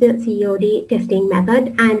 This is the COD testing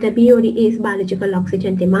method, and the BOD is biological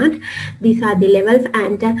oxygen demand. These are the levels,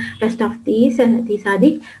 and the rest of these are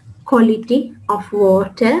the quality of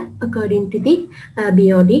water according to the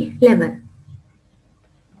BOD level.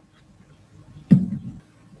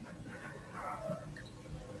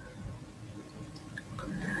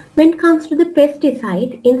 When it comes to the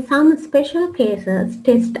pesticide, in some special cases,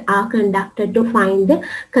 tests are conducted to find the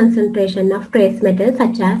concentration of trace metals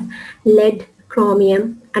such as lead,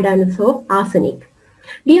 chromium, and also arsenic.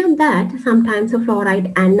 Beyond that, sometimes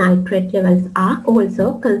fluoride and nitrate levels are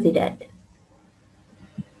also considered.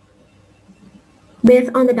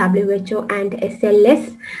 Based on the WHO and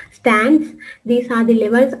SLS stands, these are the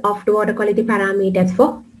levels of the water quality parameters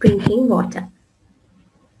for drinking water.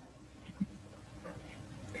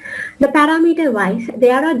 The parameter wise,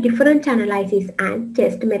 there are different analysis and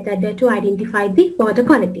test methods to identify the water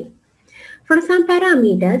quality. For some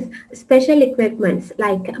parameters, special equipments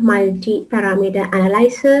like multi-parameter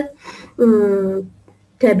analyzer,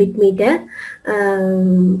 turbid meter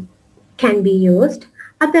can be used.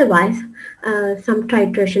 Otherwise, some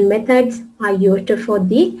titration methods are used for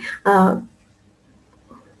the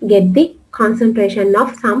get the concentration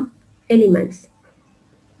of some elements.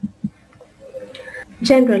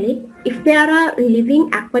 Generally, if there are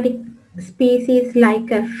living aquatic species like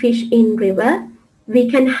a fish in river, we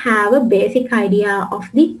can have a basic idea of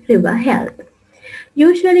the river health.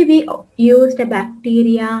 Usually we use the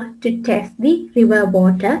bacteria to test the river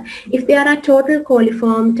water. If there are total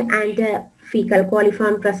coliform and fecal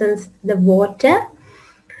coliform presence, the water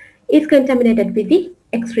is contaminated with the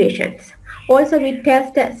excretions. Also, we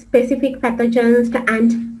test specific pathogens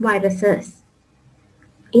and viruses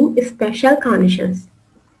in special conditions.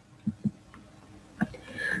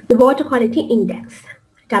 The water quality index,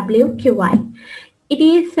 WQI. It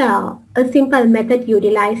is a simple method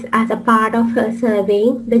utilized as a part of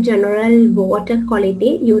surveying the general water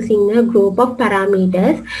quality using a group of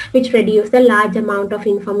parameters which reduce the large amount of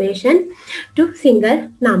information to single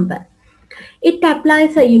number. It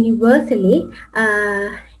applies universally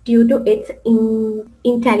due to its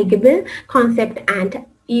intelligible concept and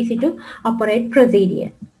easy to operate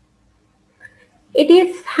procedure.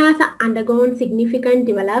 Has undergone significant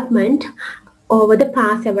development over the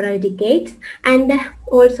past several decades, and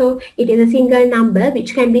also it is a single number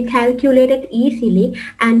which can be calculated easily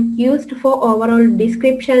and used for overall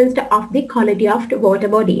descriptions of the quality of the water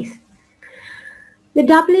bodies. The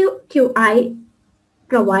WQI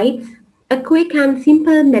provides a quick and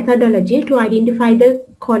simple methodology to identify the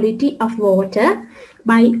quality of water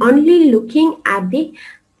by only looking at the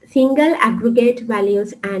single aggregate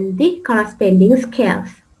values and the corresponding scales.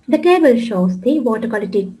 The table shows the water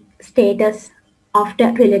quality status of the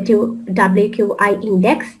relative WQI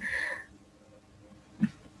index.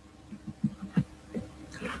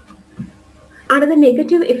 Under the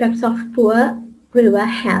negative effects of poor river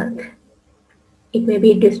health, it may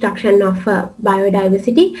be destruction of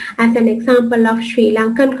biodiversity. As an example of Sri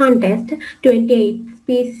Lankan context, 28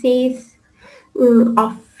 species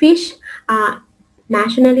of fish are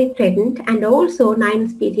nationally threatened, and also 9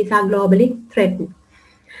 species are globally threatened.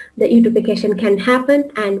 The eutrophication can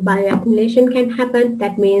happen and bioaccumulation can happen.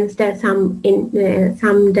 That means that some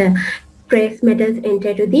trace metals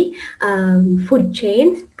enter to the food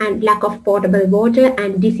chains, and lack of potable water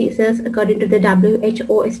and diseases. According to the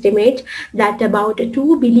WHO estimate that about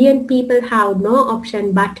 2 billion people have no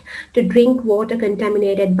option but to drink water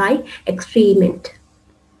contaminated by excrement,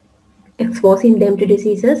 exposing them to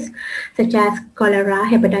diseases such as cholera,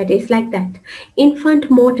 hepatitis, like that.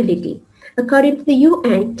 Infant mortality. According to the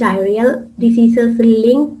UN, diarrheal diseases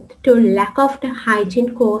linked to lack of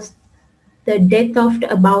hygiene cause the death of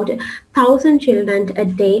about 1,000 children a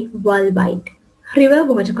day worldwide. River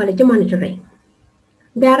water quality monitoring.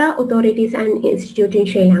 There are authorities and institutes in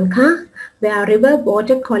Sri Lanka where river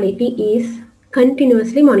water quality is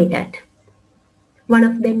continuously monitored. One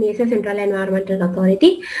of them is a Central Environmental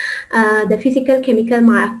Authority. The physical, chemical,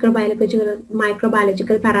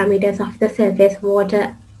 microbiological parameters of the surface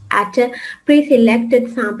water at a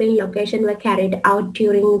pre-selected sampling location were carried out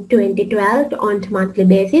during 2012 on a monthly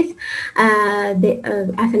basis. As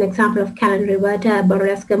an example of Callan River,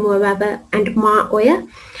 Bororaska, Moavaba, and Ma Oya,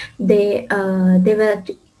 they were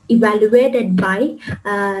evaluated by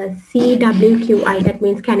CWQI, that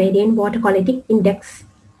means Canadian Water Quality Index.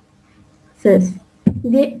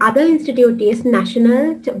 The other institute is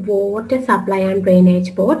National Water Supply and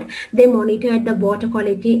Drainage Board. They monitored the water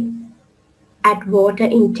quality at water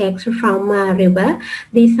intakes from a river.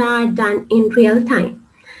 These are done in real time.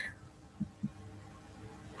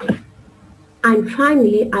 And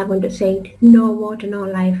finally, I want to say no water, no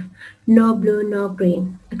life, no blue, no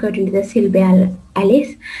green. According to the Sylvia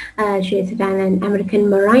Alice, she is an American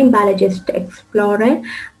marine biologist, explorer,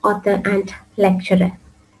 author, and lecturer.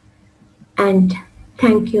 And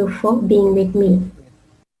thank you for being with me.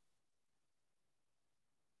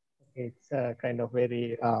 It's a kind of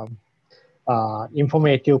very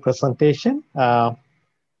informative presentation.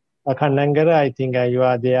 Kanangara, I think you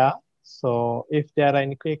are there. So if there are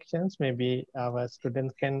any questions, maybe our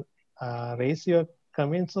students can raise your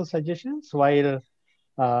comments or suggestions while,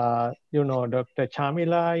 Dr.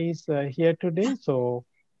 Chamila is here today. So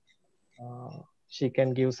she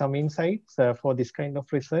can give some insights for this kind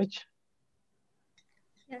of research.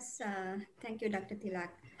 Yes, thank you, Dr. Tilak.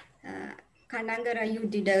 Kanangara, you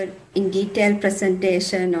did a in detail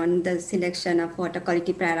presentation on the selection of water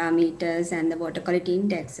quality parameters and the water quality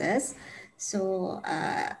indexes. So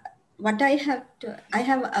what I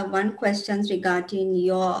have one question regarding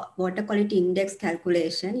your water quality index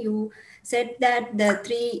calculation. You said that the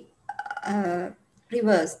 3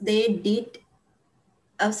 rivers, they did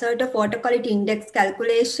a sort of water quality index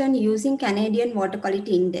calculation using Canadian water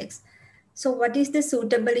quality index. So what is the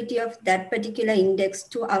suitability of that particular index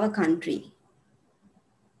to our country?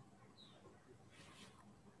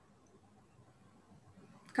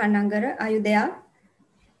 Kanangara, are you there?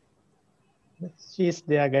 She's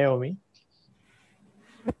there, Gayomi.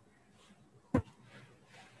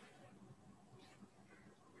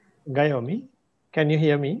 Gayomi, can you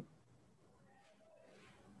hear me?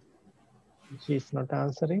 She's not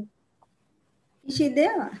answering. Is she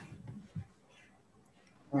there?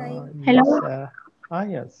 Hello.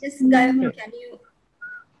 Yes. Yes, Gayomi, okay.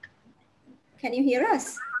 Can you hear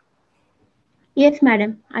us? Yes,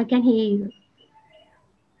 madam, I can hear you.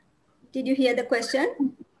 Did you hear the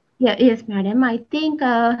question? Yeah, yes, madam. I think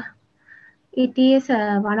it is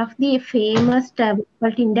one of the famous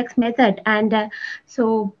quality index method, and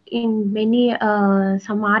so in many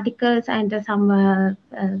some articles and some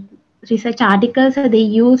research articles, they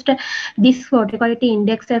used this water quality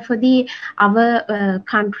index for the our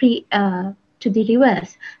country to the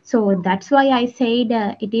rivers. So that's why I said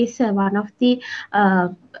it is one of the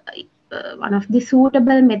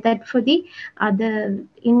suitable method for the other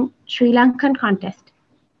in Sri Lankan context.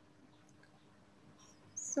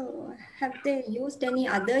 So have they used any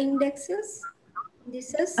other indexes?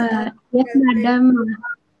 This is Yes, madam.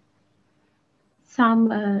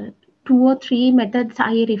 Some 2 or 3 methods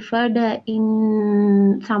I referred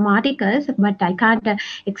in some articles, but I can't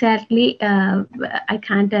exactly. I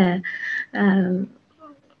can't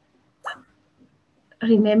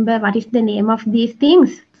remember what is the name of these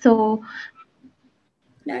things. So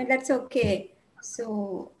no, that's okay.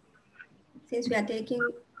 So since we are taking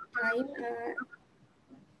time,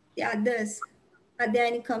 the others, are there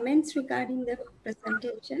any comments regarding the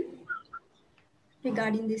presentation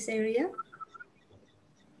regarding this area?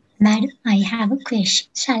 Madam, I have a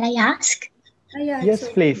question. Shall I ask? Yeah, yes,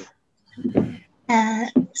 please. What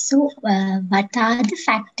are the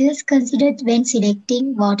factors considered when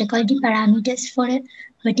selecting water quality parameters for a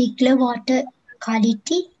particular water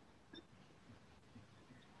quality?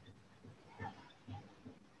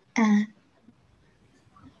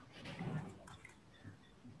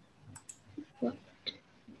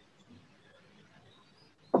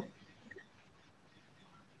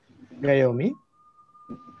 Gayomi?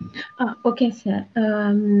 Okay, sir.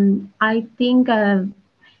 I think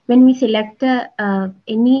when we select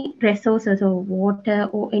any resources or water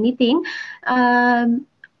or anything,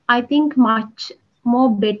 I think much more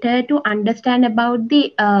better to understand about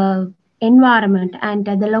the environment and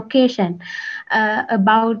the location,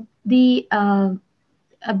 about the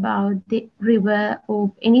river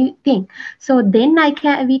or anything. So then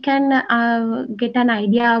we can get an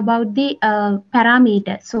idea about the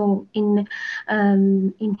parameters. So in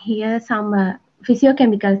here some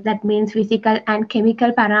physiochemicals, that means physical and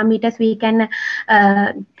chemical parameters we can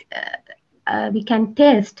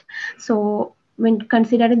test. So when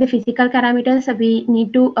considering the physical parameters, we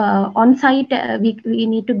need to on-site. We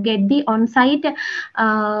need to get the on-site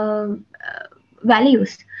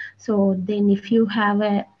values. So then if you have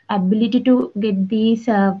a ability to get these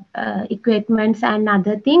equipments and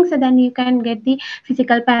other things, then you can get the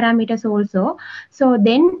physical parameters also. So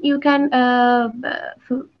then you can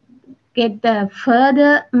get the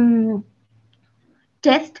further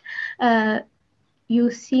test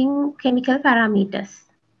using chemical parameters.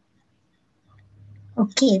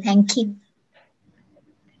 Okay, thank you.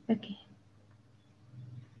 Okay.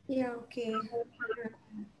 Yeah, okay.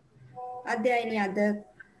 Are there any other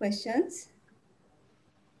questions?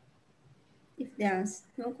 If there's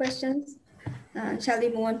no questions, shall we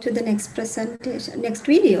move on to the next presentation, next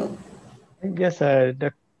video? Yes,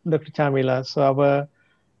 Dr. Chamila. So our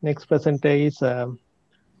next presenter is Mr.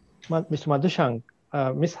 Madhushank,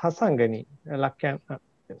 Miss Hasangani,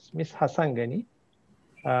 yes, Miss Hasangani.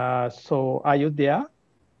 So are you there?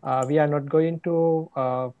 We are not going to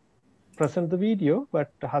present the video,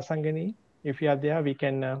 but Hasangani, if you are there, we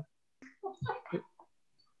can.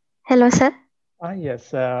 Hello, sir.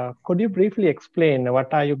 Yes. Could you briefly explain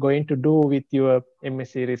what are you going to do with your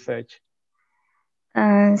MSc research?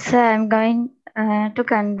 Sir, I'm going to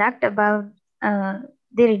conduct about the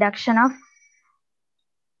reduction of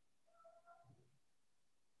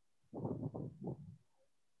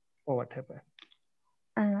what happened?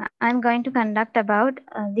 I'm going to conduct about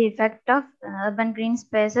the effect of urban green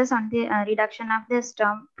spaces on the reduction of the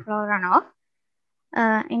storm flow runoff.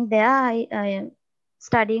 In there, I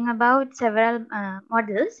studying about several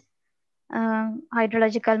models,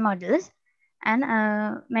 hydrological models, and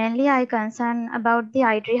mainly I concern about the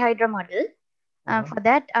hydro model. For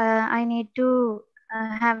that, I need to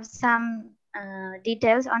have some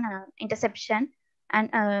details on interception and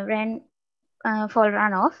rainfall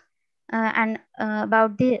runoff, and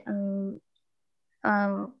about the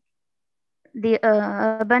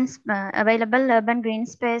available urban green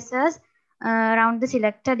spaces around the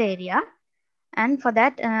selected area. And for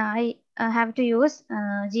that, I have to use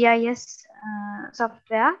GIS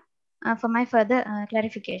software for my further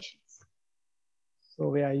clarifications. So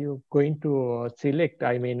where are you going to select?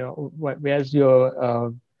 I mean, where's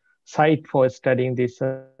your site for studying this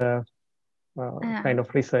kind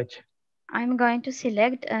of research? I'm going to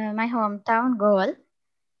select my hometown goal.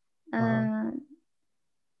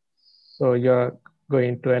 So you're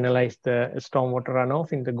going to analyze the stormwater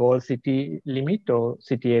runoff in the goal city limit or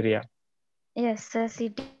city area? Yes,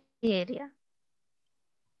 city area.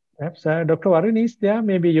 Perhaps Dr. Varuni is there.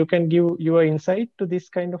 Maybe you can give your insight to this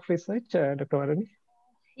kind of research, Dr. Varuni.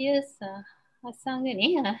 Yes,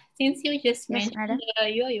 Asangani, since you just mentioned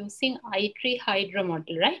you are using I3 hydro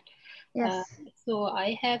model, right? Yes. So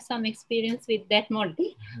I have some experience with that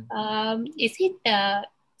model. Is it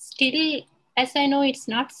still as I know, it's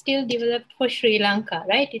not still developed for Sri Lanka,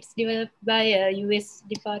 right? It's developed by US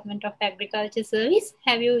Department of Agriculture Service.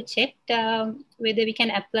 Have you checked whether we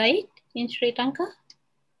can apply it in Sri Lanka?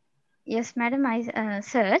 Yes, madam, I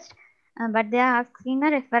searched, but they are asking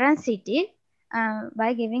a reference city.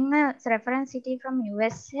 By giving a reference city from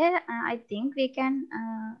USA, I think we can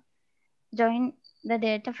join the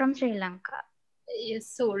data from Sri Lanka. Yes,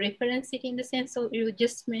 so reference city in the sense, so you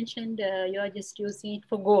just mentioned you are just using it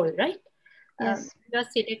for goal, right? Yes. You are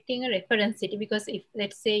selecting a reference city because if,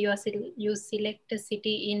 let's say, you select a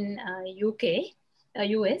city in UK,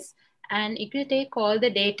 US, and it will take all the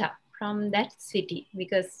data from that city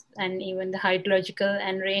because, and even the hydrological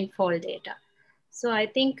and rainfall data. So I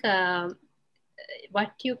think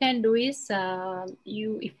what you can do is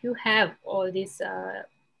if you have all these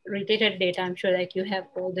related data, I'm sure like you have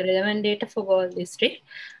all the relevant data for all district.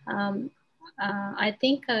 I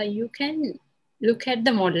think you can look at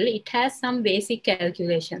the model. It has some basic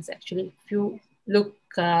calculations actually. If you look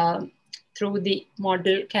through the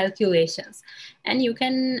model calculations, and you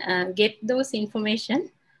can get those information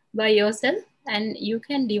by yourself, and you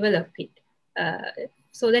can develop it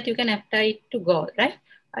so that you can apply it to goal, right?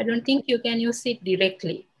 I don't think you can use it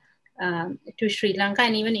directly to Sri Lanka,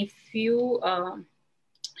 and even if you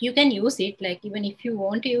can use it, like even if you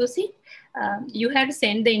want to use it, you have to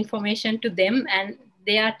send the information to them, and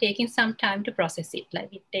they are taking some time to process it.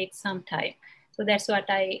 Like it takes some time. So that's what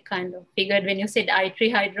I kind of figured when you said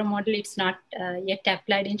I3 hydro model, it's not yet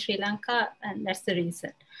applied in Sri Lanka, and that's the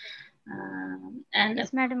reason. And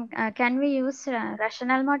yes, madam, can we use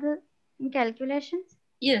rational model in calculations?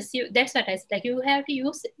 Yes, that's what I said. Like you have to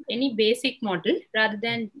use any basic model rather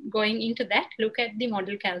than going into that. Look at the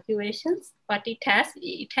model calculations, but it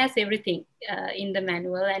has everything in the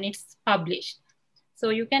manual, and it's published. So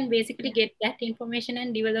you can basically get that information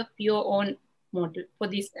and develop your own model for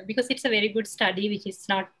this, because it's a very good study, which is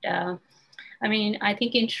not. I mean, I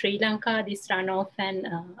think in Sri Lanka, this runoff and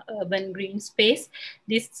urban green space,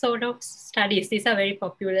 this sort of studies, these are very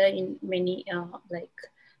popular in many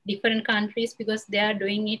different countries because they are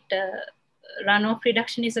doing it. Runoff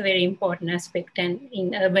reduction is a very important aspect, and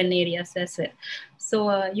in urban areas as well.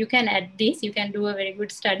 So you can add this, you can do a very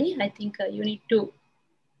good study. I think you need to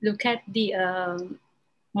look at the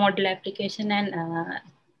model application and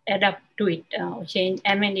adapt to it,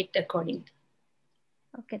 amend it accordingly.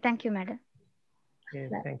 Okay, thank you, madam. Okay,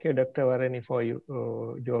 thank you, Dr. Varani, for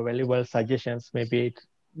your valuable suggestions. Maybe it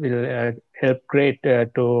will help great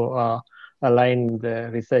to align the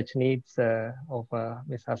research needs of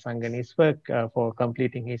Ms. Hasangani's work for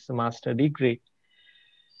completing his master degree.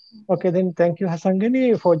 Okay, then thank you,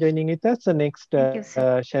 Hasangani, for joining with us. Next,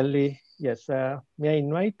 shall we? Yes, may I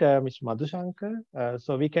invite Ms. Madhushankar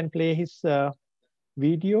so we can play his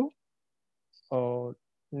video.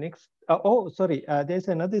 Next, oh, sorry, there's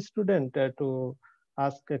another student to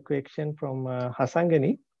ask a question from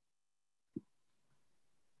Hasangani.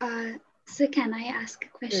 Sir, can I ask a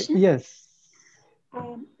question? Yes.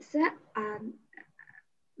 Sir,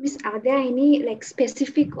 Miss, are there any like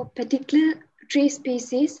specific or particular tree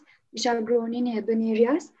species which are grown in urban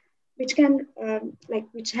areas, which can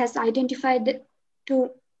which has identified to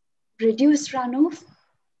reduce runoff?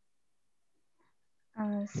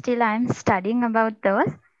 Still, I'm studying about those.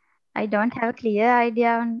 I don't have a clear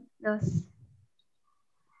idea on those.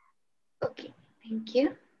 Okay, thank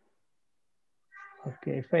you.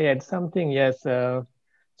 Okay, if I add something, yes. So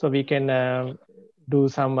we can do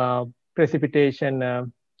some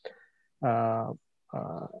precipitation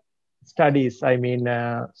studies. I mean,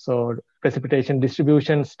 so precipitation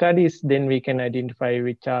distribution studies, then we can identify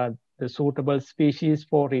which are the suitable species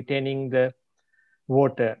for retaining the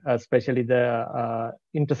water, especially the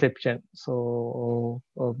interception. So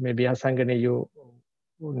maybe Hasangani, you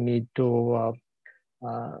need to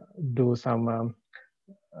do some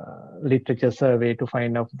literature survey to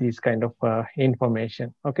find out these kind of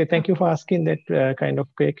information. Okay, thank you for asking that kind of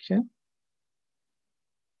question.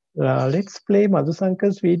 Let's play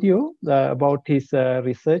Madhusankar's video about his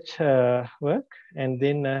research work and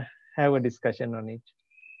then have a discussion on it.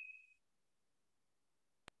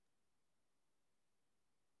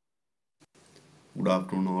 Good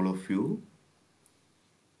afternoon, all of you.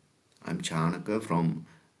 I'm Chanaka from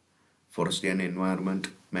Forestry and Environment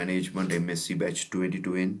Management MSc Batch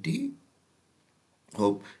 2020.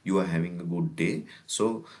 Hope you are having a good day.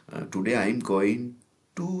 So today I'm going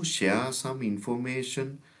to share some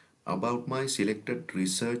information about my selected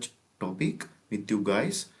research topic with you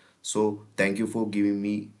guys. So thank you for giving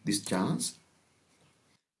me this chance.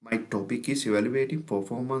 My topic is evaluating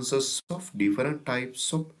performances of different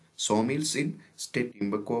types of sawmills in state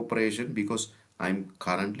timber corporation because I'm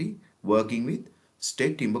currently working with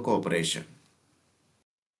State Timber Corporation.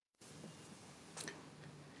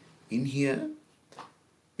 In here,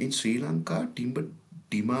 in Sri Lanka, timber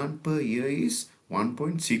demand per year is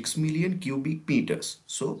 1.6 million cubic meters.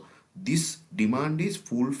 So this demand is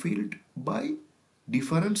fulfilled by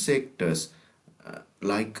different sectors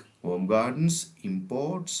like home gardens,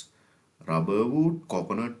 imports, rubber wood,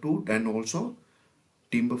 coconut wood, and also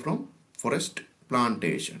timber from forest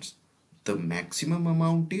plantations. The maximum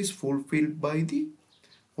amount is fulfilled by the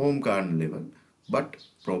home garden level, but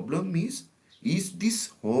problem is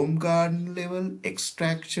this home garden level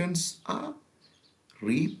extractions are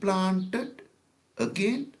replanted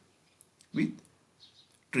again with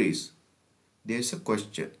trees? There's a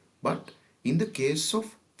question. But in the case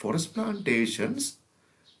of forest plantations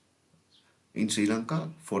in Sri Lanka,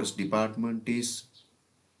 forest department is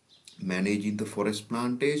managing the forest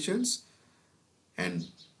plantations, and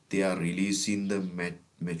they are releasing the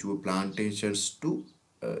mature plantations to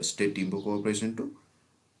State Timber Corporation to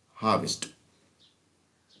harvest.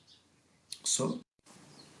 So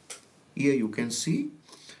here you can see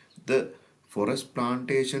the forest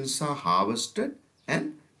plantations are harvested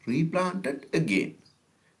and replanted again.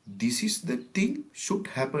 This is the thing should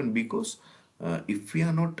happen, because if we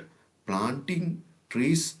are not planting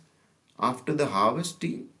trees after the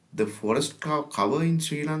harvesting, the forest cover in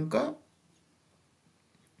Sri Lanka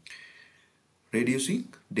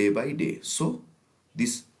reducing day by day. So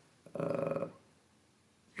this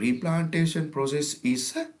replantation process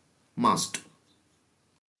is a must.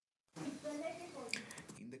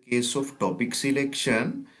 In the case of topic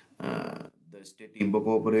selection, the State Timber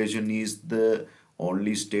Corporation is the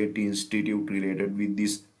only state institute related with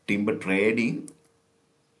this timber trading.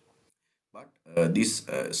 But this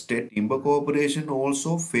State Timber Corporation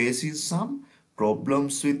also faces some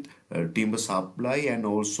problems with timber supply and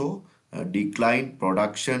also decline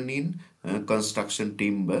production in construction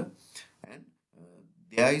timber. And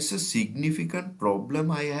there is a significant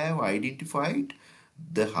problem I have identified: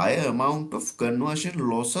 the higher amount of conversion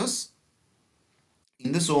losses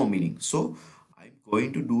in the sawmilling. So I'm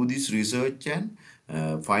going to do this research and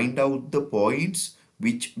find out the points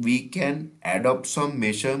which we can adopt some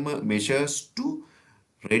measures to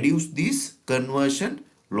reduce these conversion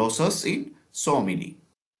losses in sawmilling.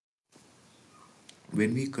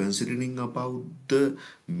 When we considering about the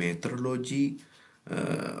methodology,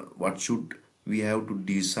 what should we have to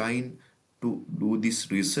design to do this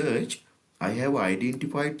research, I have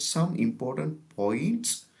identified some important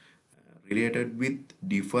points related with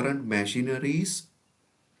different machineries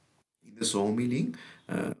in the sawmilling.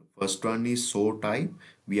 First one is saw type.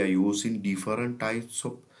 We are using different types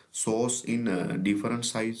of saws in different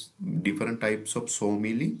types of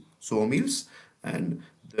sawmills, and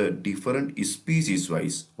the different species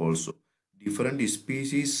wise also. Different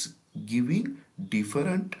species giving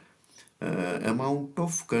different amount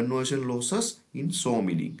of conversion losses in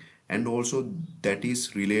sawmilling, and also that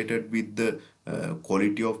is related with the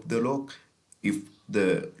quality of the log. If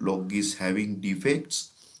the log is having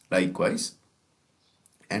defects, likewise,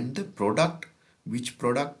 and the product, which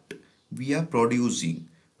product we are producing,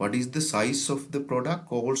 what is the size of the product,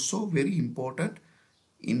 also very important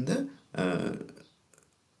in the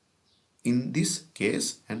in this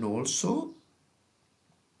case. And also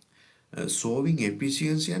sowing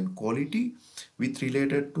efficiency and quality with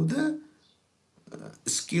related to the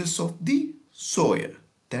skills of the sower,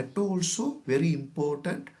 that also very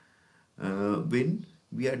important when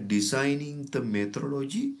we are designing the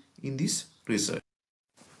methodology in this research.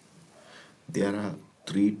 There are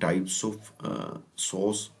three types of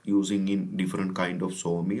saws using in different kind of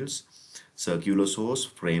sawmills: circular saws,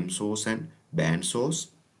 frame saws, and band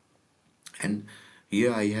saws. And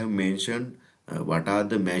here I have mentioned what are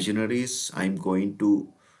the machineries I'm going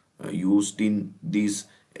to used in these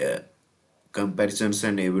comparisons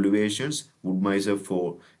and evaluations: Woodmiser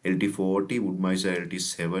for LT40, Woodmiser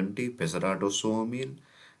LT70, Pesarato sawmill,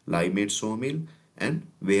 Limate sawmill, and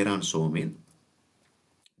Veyron sawmill.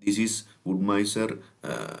 This is Woodmiser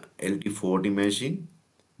LT40 machine.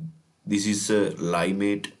 This is a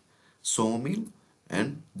Limate sawmill,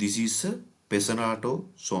 and this is a Pesarato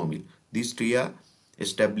sawmill. These three are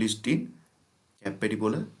established in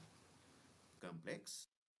Capetipola complex.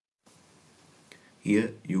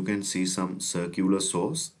 Here you can see some circular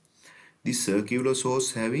saws. This circular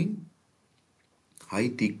saws having high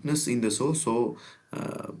thickness in the saw, so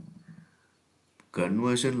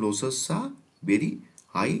conversion losses are very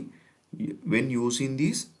high when using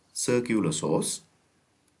these circular saws.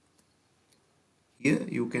 Here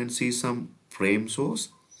you can see some frame saws.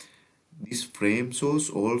 These frame saws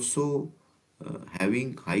also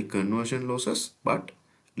having high conversion losses, but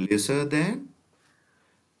lesser than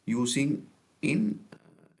using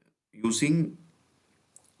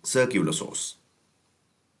circular saws.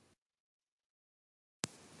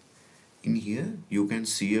 In here, you can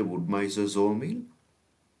see a wood miser sawmill.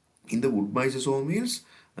 In the wood miser sawmills,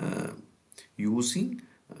 using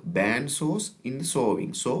band saws in the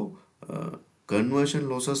sawing. So, conversion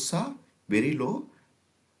losses are very low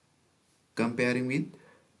comparing with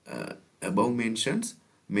above mentioned.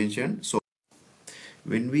 So,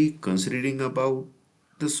 when we considering about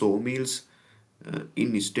the sawmills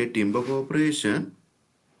in State Timber Corporation,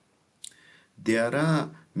 there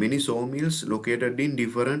are many sawmills located in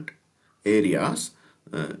different areas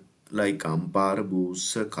like Ampara,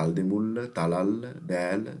 Bussa, Kaldemulla, Talalla,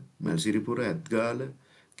 Dala, Malsiripura, Adgala,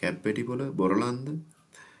 Kappetipula, Borolanda.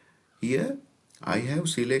 Here I have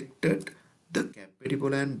selected the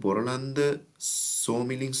Kappetipula and Borolanda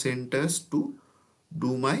sawmilling centers to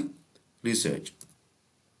do my research.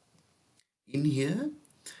 In here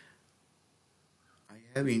I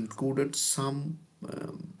have included some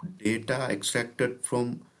data extracted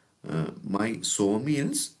from my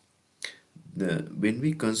sawmills. When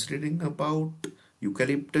we considering about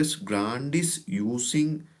Eucalyptus grandis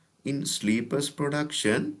using in sleepers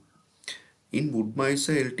production, in wood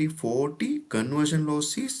miser LT40 conversion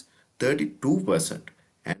loss is 32%,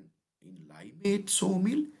 and in limate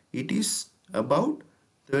sawmill it is about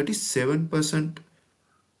 37%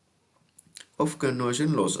 of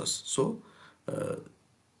conversion losses. So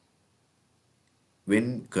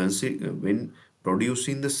when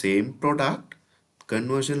producing the same product,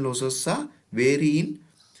 conversion losses are vary in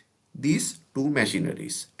these two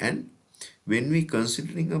machineries. And when we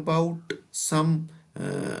considering about some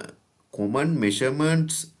common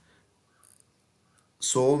measurements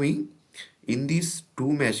sawing in these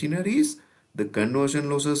two machineries, the conversion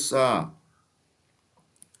losses are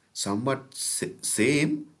somewhat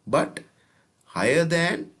same but higher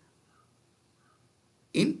than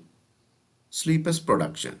in sleepers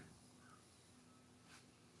production.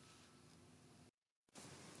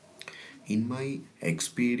 In my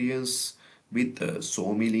experience with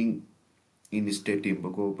sawmilling in State Timber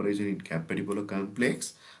Corporation in Capitipolo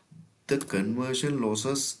Complex, the conversion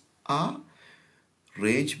losses are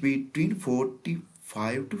range between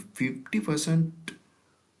 45 to 50%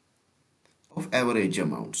 of average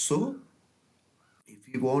amount. So if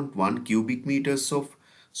we want 1 cubic meters of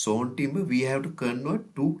sawn timber, we have to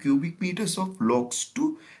convert 2 cubic meters of logs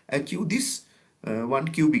to achieve this 1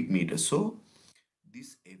 cubic meter. So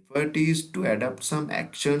this effort is to adapt some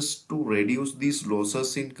actions to reduce these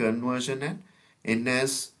losses in conversion and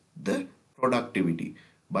enhance the productivity.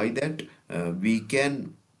 By that, we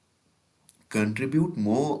can contribute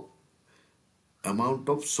more amount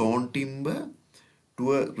of sawn timber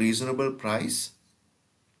to a reasonable price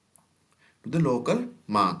to the local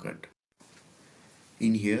market.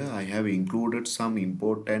 In here, I have included some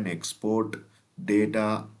import and export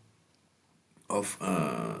data of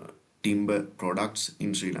timber products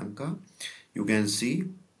in Sri Lanka. You can see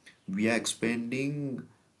we are expending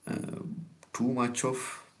too much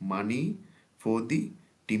of money for the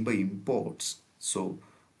timber imports. So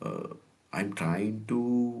I'm trying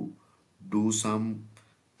to do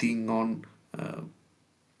something on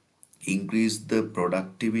increase the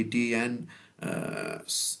productivity and to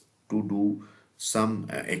do some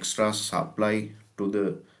extra supply to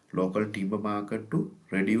the local timber market to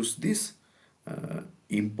reduce this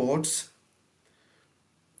imports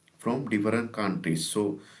from different countries.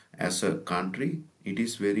 So as a country, it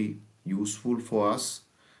is very useful for us.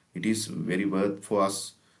 It is very worth for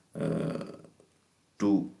us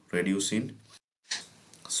to reduce in.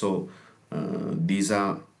 So these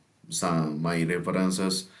are some my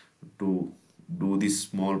references to do this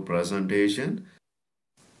small presentation.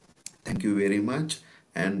 Thank you very much,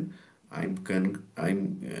 and I'm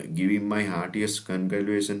giving my heartiest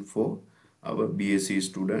congratulations for our BSc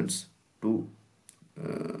students to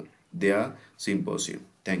their symposium.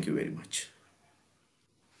 Thank you very much.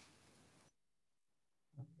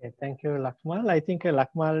 Okay, thank you, Lakmal. I think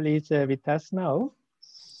Lakmal is with us now.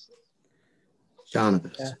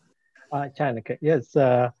 Chanaka. Chanaka, yes.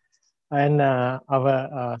 And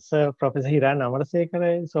our Sir Professor Hiran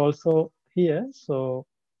Amarasekara is also here. So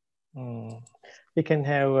we can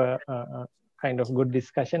have a kind of good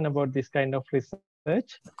discussion about this kind of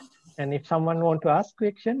research. And if someone want to ask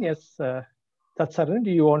question, yes, Tatsaran,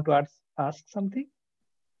 do you want to ask something?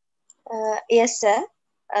 Yes, sir.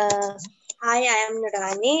 Hi, I am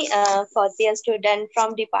Nurani, fourth year student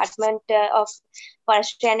from Department of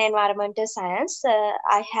Forestry and Environmental Science.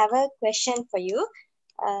 I have a question for you.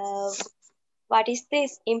 what is the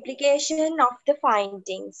implication of the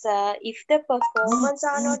findings? If the performance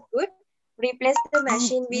are not good, replace the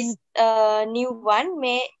machine with a new one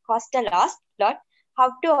may cost a lot. How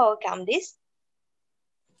to overcome this?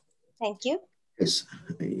 Thank you.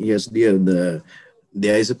 Yes, dear.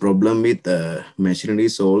 There is a problem with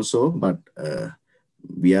machineries also, but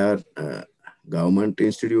we are government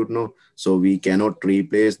institute now, so we cannot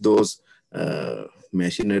replace those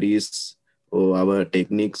machineries or our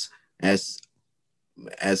techniques as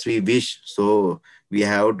we wish. So we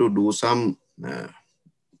have to do some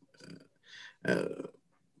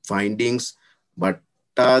findings. What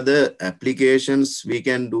are the applications we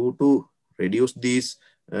can do to reduce these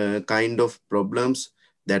kind of problems?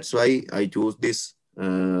 That's why I choose this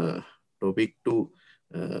topic to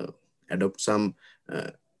adopt some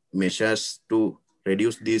measures to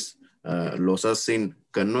reduce these losses in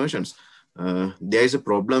conversions. There is a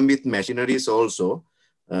problem with machineries also,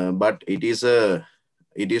 but it is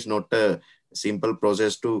not a simple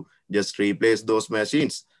process to just replace those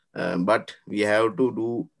machines. But we have to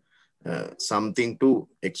do something to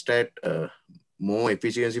extract more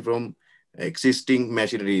efficiency from existing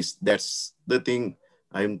machineries. That's the thing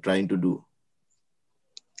I'm trying to do.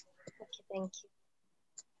 Okay, thank you.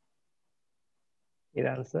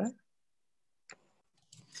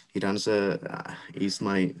 Hiransa is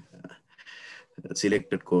my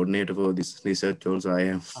selected coordinator for this research also. I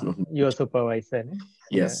am not your supervisor.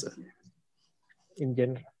 Yes, sir. In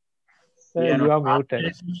general. We Sir, are you are not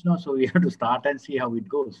muted. now, so we have to start and see how it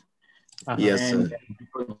goes. Yes, and sir.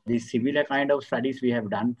 because these similar kind of studies we have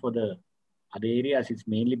done for the other areas, it's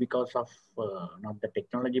mainly because of not the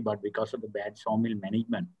technology, but because of the bad sawmill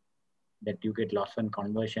management that you get loss and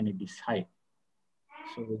conversion in this high.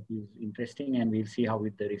 So it is interesting, and we'll see how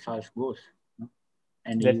the results goes.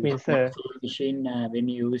 And that means machine when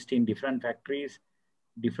used in different factories,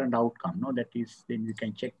 different outcome. No, that is, then we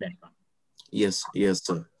can check that one. Yes,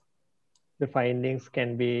 sir. The findings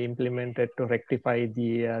can be implemented to rectify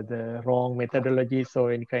the wrong methodologies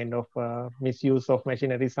or any kind of misuse of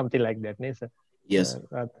machinery, something like that. Yes.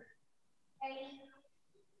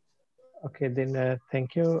 Okay, then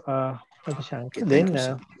thank you, Dr. Shankar. Okay,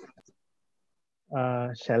 then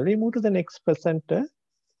shall we move to the next presenter?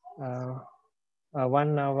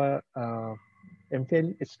 One our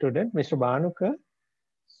M.Phil student, Mr. Banuka.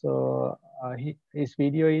 So his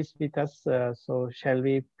video is with us. So shall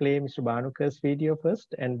we play Mr. Banuka's video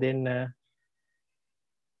first and then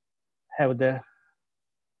have the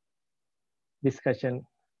discussion?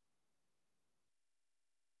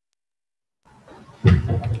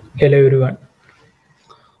 Hello everyone.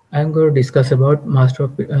 I'm going to discuss about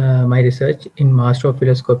my research in Master of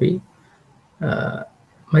Philosophy.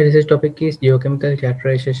 My research topic is geochemical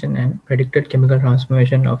characterization and predicted chemical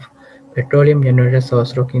transformation of petroleum generated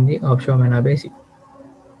source rock in the offshore Mana Basin.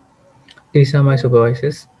 These are my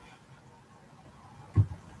supervisors.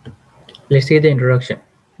 Let's see the introduction.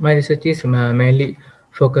 My research is mainly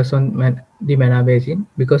focused on the Mana Basin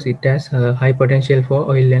because it has high potential for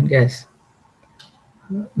oil and gas.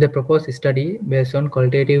 The proposed study based on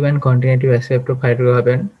qualitative and quantitative aspect of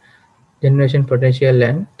hydrocarbon generation potential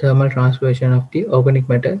and thermal transformation of the organic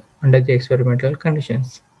matter under the experimental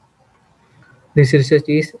conditions. This research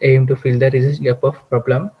is aimed to fill the research gap of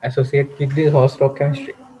problem associated with the host rock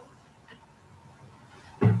chemistry.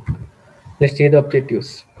 Let's see the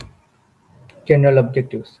objectives. General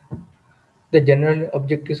objectives. The general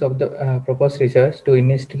objectives of the proposed research to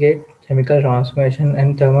investigate chemical transformation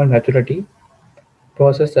and thermal maturity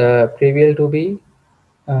process previous to be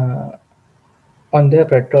on the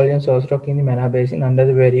petroleum source rock in the Mana Basin under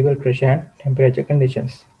the variable pressure and temperature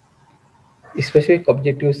conditions. Specific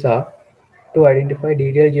objectives are to identify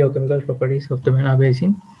detailed geochemical properties of the Mana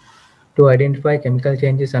Basin, to identify chemical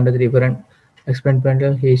changes under the different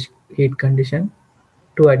experimental heat condition,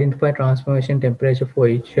 to identify transformation temperature for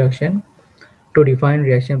each reaction, to define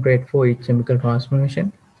reaction rate for each chemical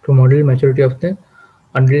transformation, to model maturity of the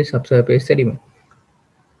unreleased subsurface sediment.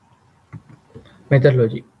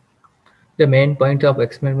 Methodology. The main points of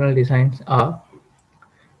experimental designs are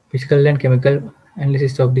physical and chemical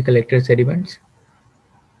analysis of the collected sediments,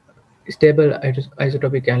 stable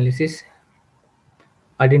isotopic analysis,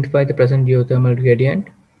 identify the present geothermal gradient.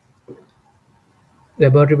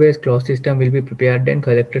 Laboratory-based closed system will be prepared and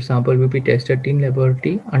collected sample will be tested in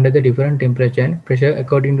laboratory under the different temperature and pressure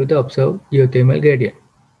according to the observed geothermal gradient.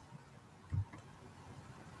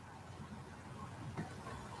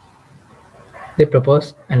 They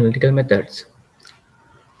propose analytical methods.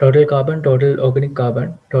 Total carbon, total organic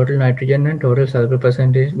carbon, total nitrogen and total sulfur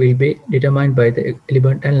percentage will be determined by the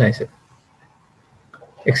element analyzer.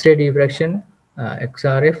 X-ray diffraction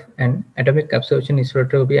XRF and atomic absorption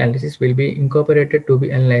spectroscopy analysis will be incorporated to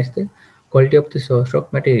be analyze the quality of the source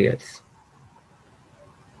rock materials.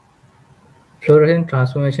 Fluorescent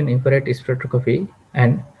transformation infrared spectroscopy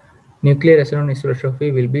and nuclear resonance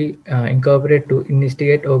spectroscopy will be incorporated to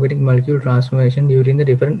investigate organic molecule transformation during the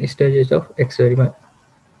different stages of experiment.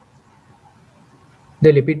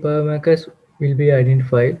 The lipid biomarkers will be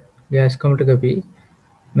identified, gas chromatography,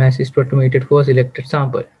 mass spectrometer for selected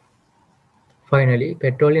sample. Finally,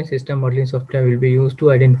 petroleum system modeling software will be used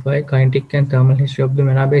to identify kinetic and thermal history of the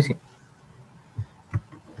Mana Basin.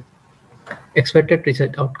 Expected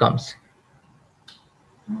research outcomes.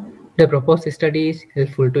 The proposed study is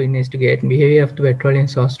helpful to investigate behavior of the petroleum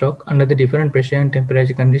source rock under the different pressure and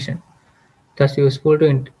temperature conditions, thus useful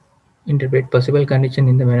to interpret possible conditions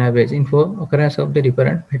in the Mana Basin for occurrence of the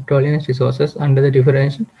different petroleum resources under the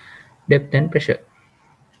different depth and pressure.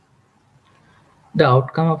 The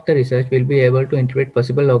outcome of the research will be able to interpret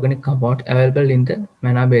possible organic compounds available in the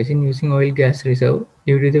Mana Basin using oil gas reserve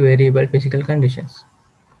due to the variable physical conditions.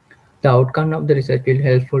 The outcome of the research will be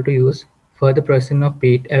helpful to use for the processing of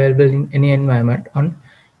peat available in any environment on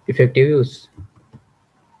effective use.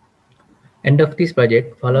 End of this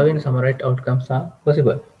project, following summarized outcomes are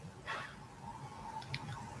possible.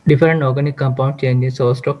 Different organic compounds change in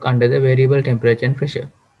source rock under the variable temperature and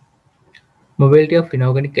pressure. Mobility of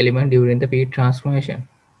inorganic element during the peat transformation.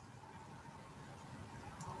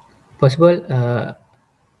 Possible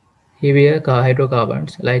heavier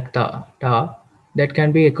hydrocarbons like tar that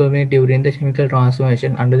can be accumulated during the chemical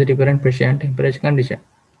transformation under the different pressure and temperature conditions.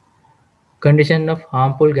 Condition of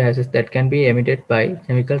harmful gases that can be emitted by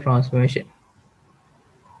chemical transformation.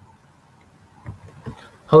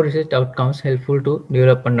 How research outcomes helpful to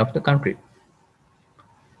development of the country.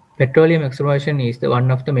 Petroleum exploration is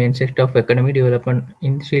one of the main sectors of economic development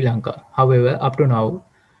in Sri Lanka. However, up to now,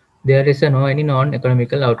 there is no any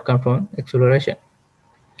non-economical outcome from exploration.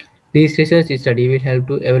 This research study will help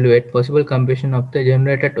to evaluate possible combustion of the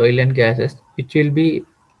generated oil and gases, which will be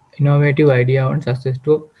innovative idea on success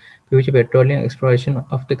to future petroleum exploration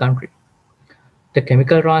of the country. The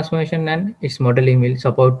chemical transformation and its modeling will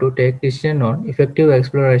support to take decision on effective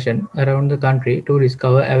exploration around the country to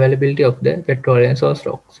discover availability of the petroleum source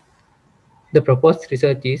rocks. The proposed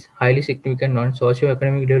research is highly significant on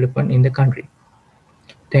socio-economic development in the country.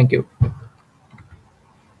 Thank you.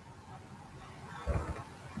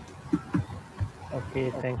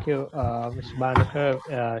 Okay, thank you, Mr.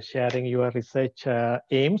 Banuka, sharing your research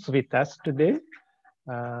aims with us today.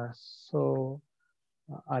 So,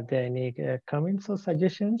 are there any comments or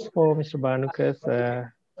suggestions for Mr. Banuka's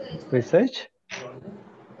research?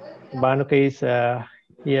 Banuka is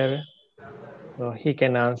here, so he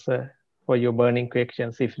can answer for your burning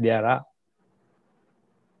questions if there are.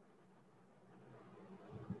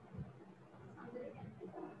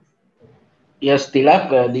 Yes,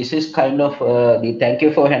 Tilak, this is kind of thank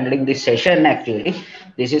you for handling this session. Actually,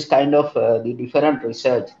 this is kind of the different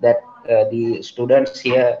research that the students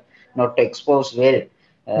here not exposed well.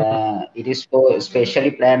 It is for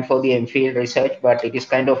specially planned for the M.Phil research, but it is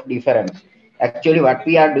kind of different. Actually, what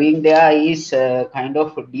we are doing there is kind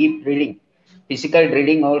of deep drilling, physical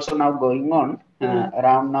drilling also now going on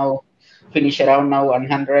around now, finish around now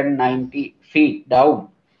 190 feet down.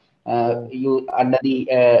 You under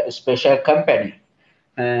the special company.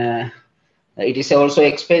 It is also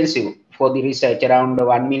expensive for the research. Around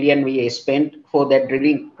 1 million we spent for that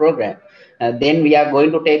drilling program. Then we are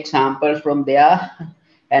going to take samples from there,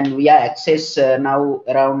 and we are access now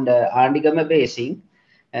around Andigama Basin,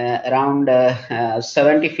 around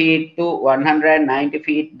 70 feet to 190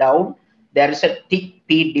 feet down. There is a thick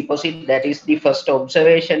peat deposit. That is the first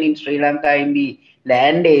observation in Sri Lanka in the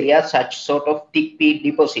land area, such sort of thick peat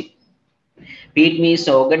deposit. Peat means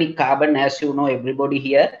organic carbon, as you know, everybody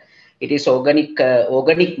here. It is organic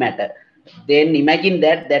matter. Then imagine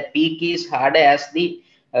that peak is harder as the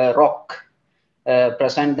rock.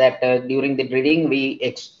 Present that during the drilling we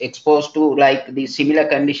exposed to like the similar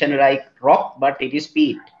condition like rock, but it is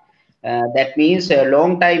peat. That means a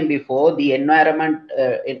long time before the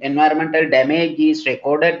environmental damage is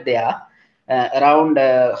recorded there. Around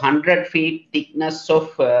 100 feet thickness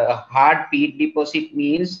of hard peat deposit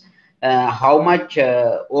means how much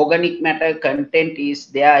organic matter content is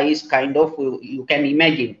there is kind of you can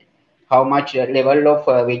imagine how much level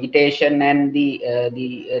of vegetation and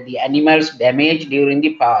the animals damaged during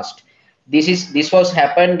the past. This was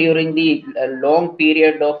happened during the long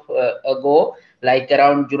period of ago, like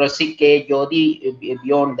around Jurassic age or the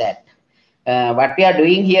beyond that. What we are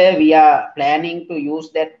doing here, we are planning to use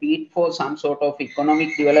that peat for some sort of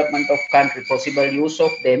economic development of country, possible use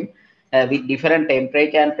of them. with different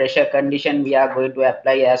temperature and pressure condition we are going to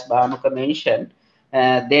apply, as Bhanuka mentioned.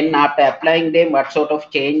 Then after applying them, what sort of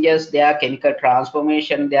changes there, chemical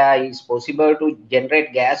transformation there is possible to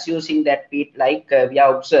generate gas using that peat, like we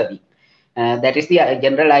are observing. That is the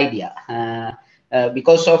general idea.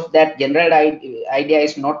 Because of that general idea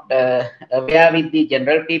is not aware with the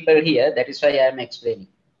general people here. That is why I am explaining.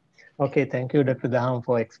 Okay, thank you, Dr. Daham,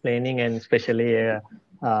 for explaining and especially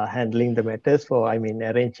handling the matters for,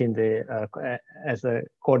 arranging the as a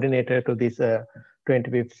coordinator to this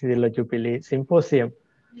 25th Silver Jubilee Symposium.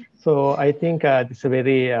 So I think it's a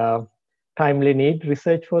very timely need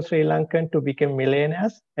research for Sri Lankan to become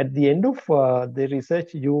millionaires. At the end of the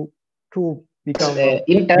research, you too become a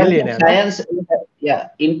In terms millionaire. of science, yeah,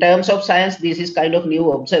 in terms of science, this is kind of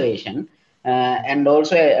new observation, and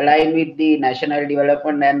also align with the national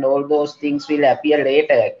development, and all those things will appear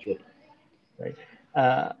later actually. Right.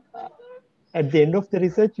 At the end of the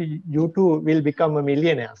research, you too will become a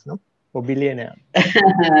millionaires, no? Or billionaire.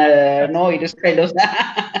 No, it is kind of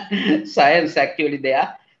science actually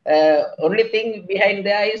there. Only thing behind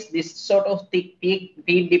there is this sort of thick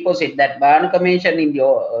peat deposit that Bhanuka mentioned in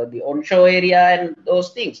the onshore area and those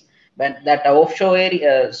things, but that offshore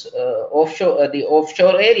area, the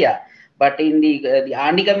offshore area. But in the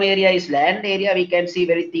Andikam area is land area, we can see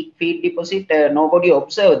very thick peat deposit. Nobody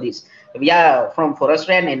observed this. We are from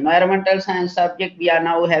forestry and environmental science subject. We are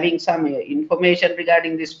now having some information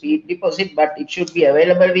regarding this peat deposit, but it should be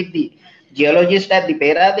available with the geologist at the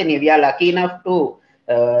Peradeniya. We are lucky enough to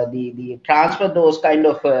the transfer those kind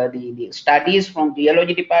of the studies from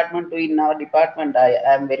geology department to in our department. I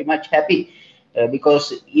am very much happy.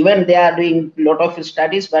 Because even they are doing a lot of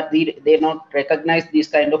studies, but they not recognize this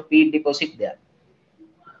kind of peat deposit there.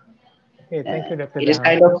 Okay, thank you, Dr. It is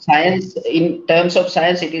kind of science. In terms of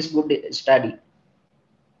science, it is good study.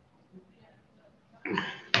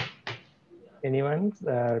 Anyone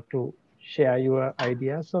to share your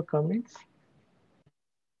ideas or comments?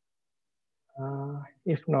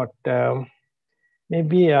 If not,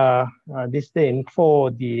 maybe this is the end for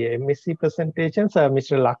the MSc presentations.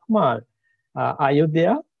 Mr. Lakmal, are you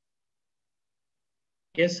there?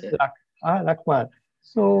 Yes, sir. Lakmal.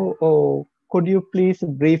 So, could you please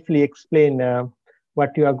briefly explain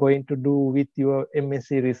what you are going to do with your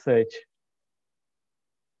MSc research?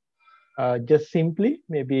 Just simply,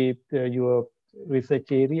 maybe your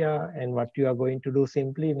research area and what you are going to do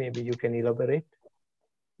simply, maybe you can elaborate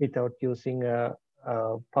without using a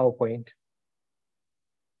PowerPoint.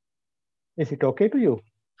 Is it okay to you?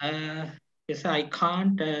 Yes, I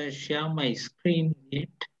can't share my screen yet.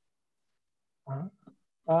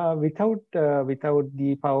 Without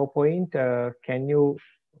the PowerPoint, can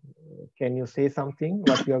you say something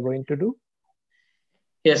what you are going to do?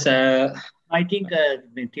 Yes, I think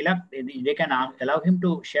Tilak, they can allow him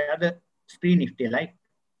to share the screen if they like.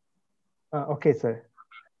 Okay, sir.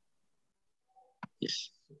 Yes.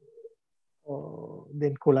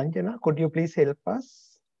 Then Kulanjana, could you please help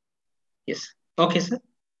us? Yes. Okay, sir.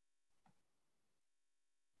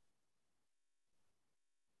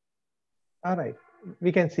 All right.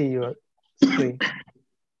 We can see your screen.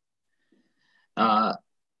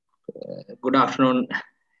 Good afternoon,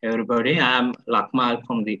 everybody. I am Lakmal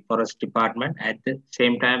from the Forest Department. At the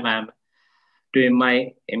same time, I am doing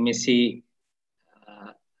my MSc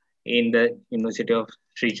in the University of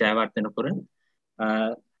Sri Jayawardhanapura.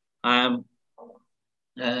 I am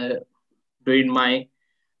doing my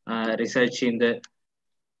research in the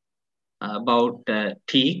about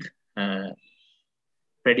teak,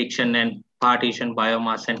 prediction and partition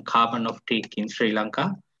biomass and carbon of teak in Sri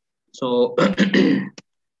Lanka. So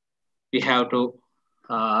we have to,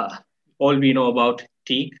 all we know about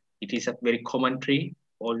teak, it is a very common tree.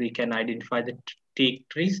 All we can identify the teak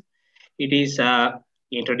trees. It is an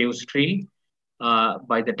introduced tree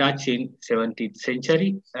by the Dutch in 17th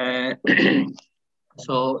century.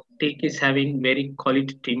 So teak is having very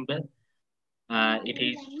quality timber. It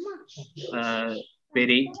is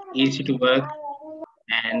very easy to work,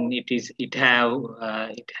 and it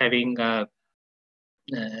having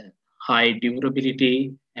high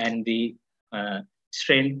durability and the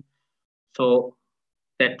strength. So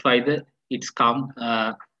that's why it's come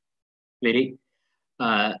very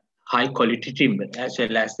high quality timber, as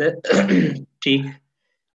well as the teak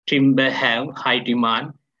timber have high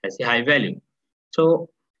demand, has a high value. So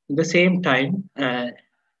at the same time,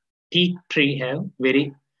 teak tree have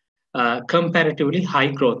very comparatively high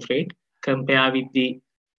growth rate compared with the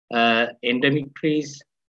endemic trees,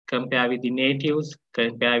 compare with the natives,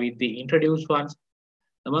 compare with the introduced ones.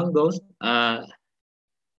 Among those,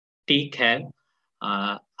 teak have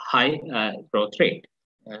high growth rate.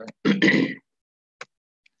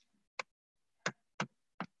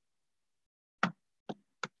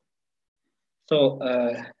 So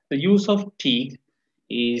the use of teak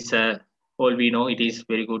is, all we know, it is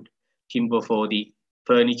very good timber for the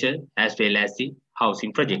furniture as well as the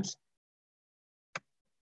housing projects.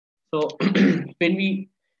 So when we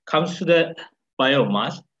comes to the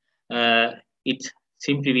biomass, it's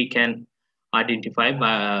simply we can identify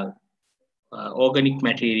by organic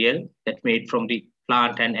material that made from the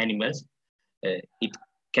plant and animals. It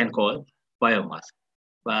can call biomass.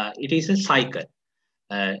 It is a cycle.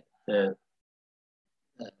 The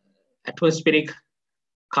atmospheric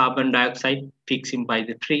carbon dioxide fixing by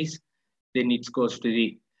the trees, then it goes to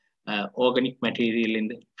the organic material in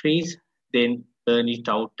the trees, then burn it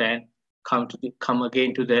out and come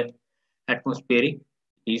again to the atmospheric.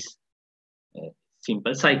 Is a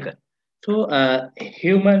simple cycle. So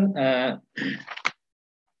human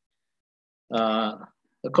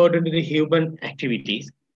according to the human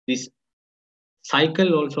activities, this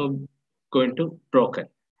cycle also going to broken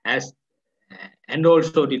as and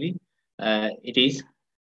also to the it is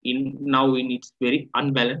in now in its very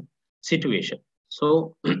unbalanced situation.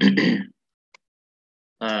 So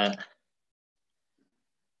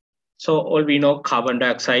so all we know, carbon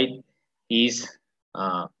dioxide is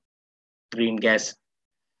greenhouse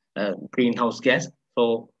gas.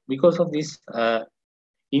 So because of this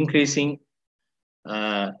increasing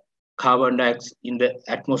carbon dioxide in the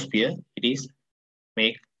atmosphere, it is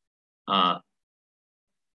make bad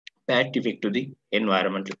effect to the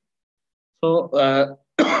environment. So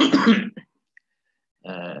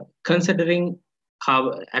considering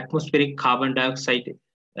atmospheric carbon dioxide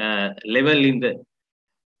level in the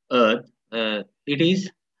earth, it is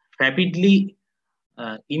rapidly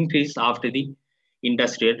increased after the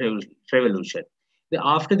industrial revolution.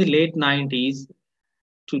 After the late 90s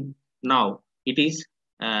to now, it is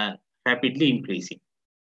rapidly increasing.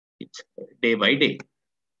 It's day by day.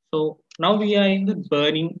 So now we are in the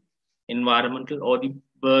burning environmental or the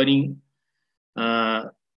burning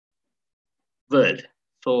world.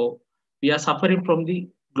 So we are suffering from the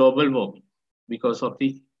global warming because of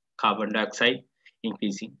the carbon dioxide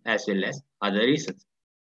increasing as well as other reasons.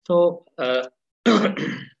 So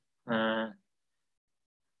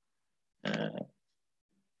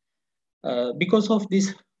because of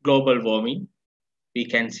this global warming, we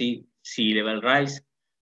can see sea level rise,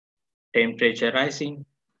 temperature rising,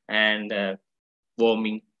 and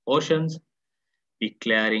warming oceans,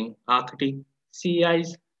 declaring Arctic sea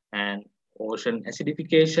ice, and ocean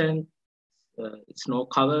acidification, snow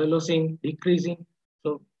cover losing, decreasing.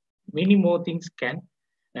 So many more things can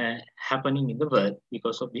happening in the world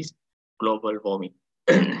because of this global warming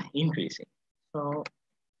increasing. So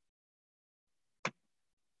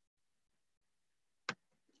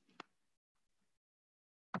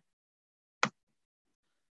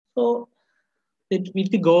with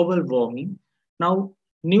the global warming, now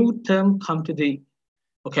new term come to the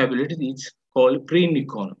vocabulary. It's called green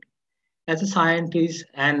economy. As a scientist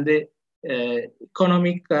and the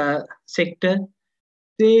economic sector,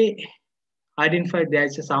 they identified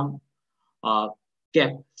there's some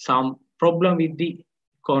gap, some problem with the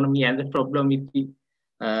economy and the problem with the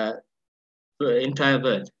entire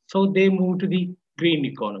world. So they moved to the green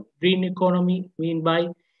economy. Green economy mean by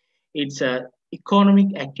it's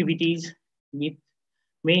economic activities with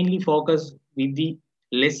mainly focus with the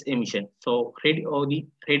less emission. So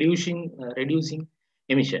reducing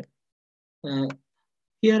emission.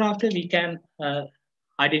 Hereafter, we can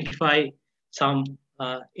identify some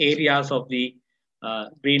areas of the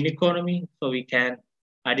green economy. So we can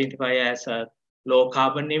identify as low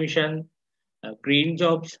carbon emission, green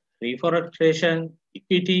jobs, reforestation,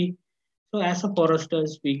 equity. So as a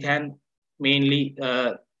foresters, we can mainly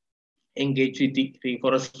engage with the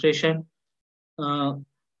reforestation.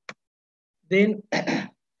 Then,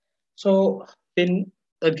 so then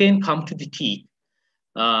again come to the teak.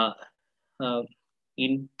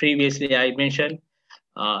 In previously I mentioned,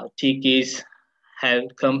 teak have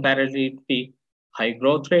comparatively high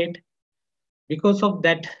growth rate. Because of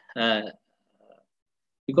that,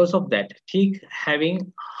 teak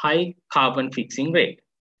having high carbon fixing rate.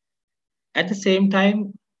 At the same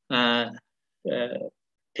time,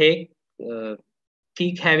 teak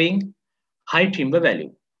having high timber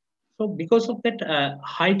value. So because of that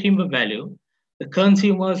high timber value, the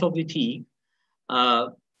consumers of the teak,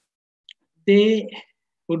 they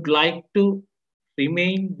would like to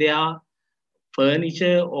remain their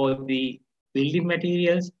furniture or the building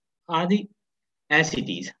materials are the as it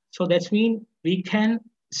is. So that's mean we can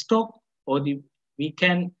stock or we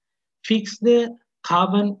can fix the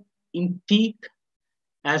carbon in teak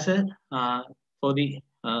as a for the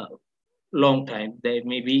long time. There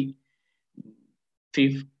may be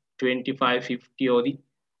 25, 50 or the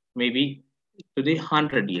maybe to the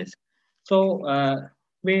 100 years. So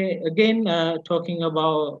we again talking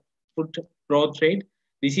about food growth rate.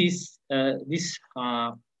 This is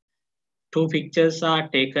two pictures are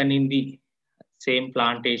taken in the same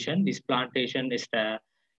plantation. This plantation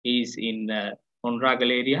is in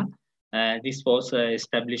Monragal area. This was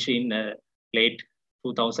established in late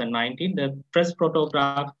 2019. The first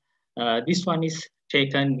photograph, this one is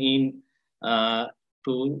taken in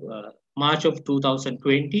March of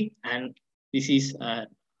 2020, and this is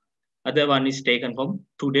other one is taken from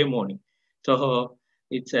today morning. So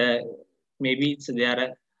it's maybe it's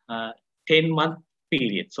there a 10-month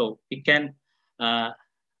period. So we can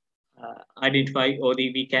identify, or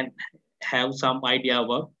we can have some idea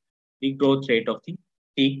about the growth rate of the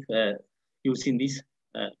teak using these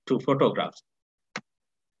two photographs.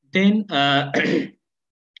 Then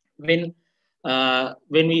when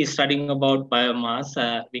we studying about biomass,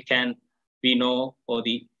 we know, or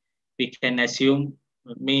we can assume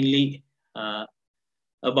mainly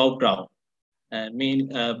above ground.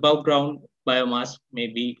 Above ground biomass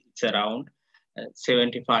maybe it's around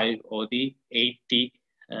 75 or the 80%,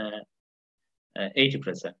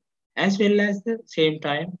 as well as the same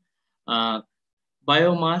time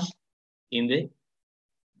biomass in the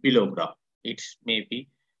below ground. It's maybe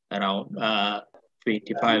around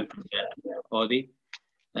 25% or the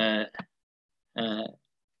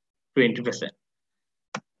 20%.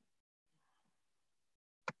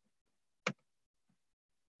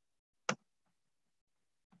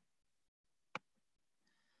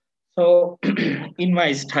 So in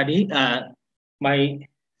my study, my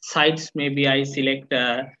sites, maybe I select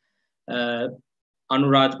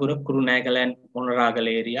Anuradhapura, Kurunegala and Monragal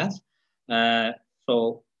areas.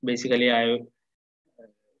 So basically I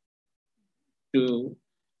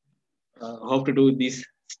hope to do this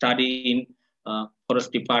study in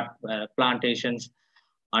forest department, plantations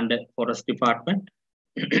under forest department.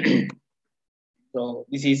 So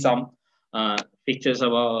this is some pictures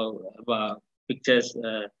about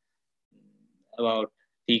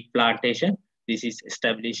teak plantation. This is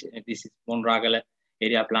established. This is Monragal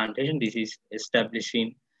area plantation. This is established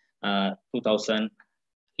in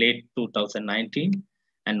late 2019,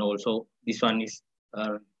 and also this one is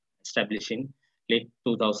established in late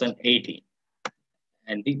 2018,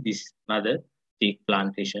 and this another teak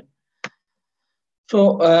plantation.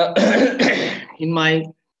 So in my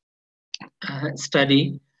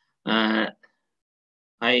study, I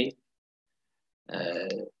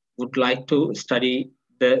would like to study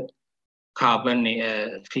the carbon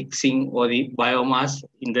fixing or the biomass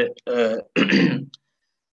in the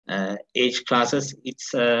age classes.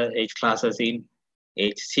 It's age classes in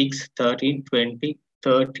age 6, 13, 20,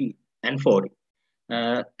 30, and 40.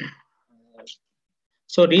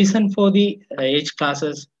 So reason for the age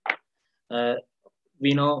classes,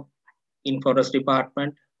 we know in forest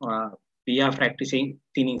department, we are practicing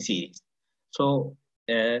thinning series. So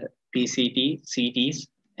PCT, CTs,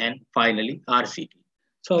 and finally RCT.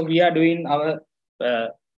 So we are doing our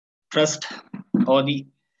first or the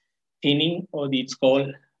thinning, or it's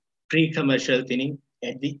called pre-commercial thinning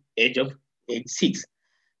at the age of age 6.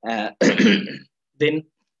 Then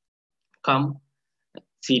come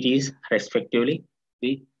CTs respectively.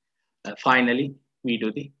 Finally we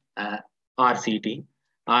do the RCT.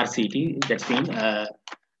 RCT, that means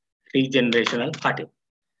regenerational cutting.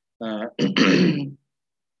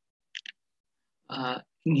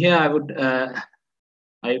 In here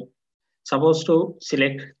I supposed to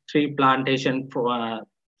select three plantation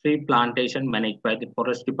managed by the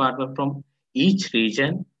forest department from each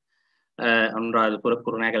region, Anuradhapura,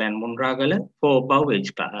 Kurunegala, and Monragal, for above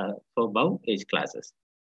age classes.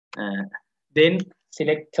 Then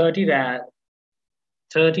select 30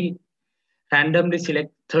 randomly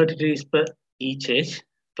select 30 trees per each age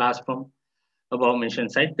class from above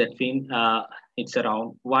mentioned site. That means it's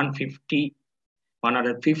around 150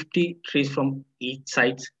 trees from each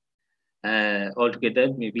site.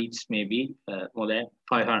 Altogether, maybe it's more than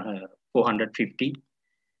 450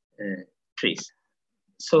 trees.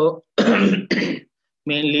 So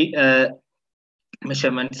mainly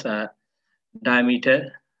measurements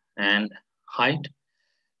diameter and height.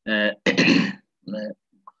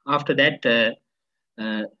 After that,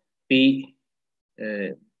 we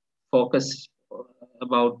focus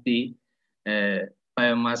about the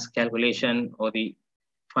biomass calculation, or the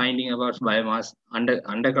finding about biomass,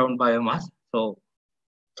 underground biomass. So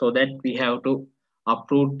that we have to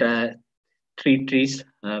uproot 3 trees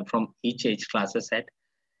from each age classes at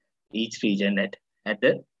each region at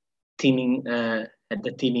the thinning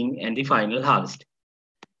and the final harvest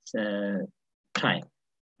time.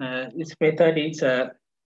 This method is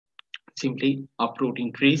simply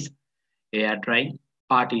uprooting trees air drying,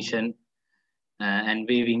 partition, and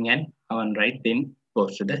weaving and oven right, then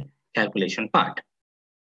goes to the calculation part.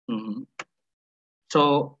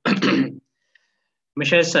 So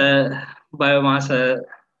measures biomass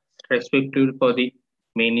respective for the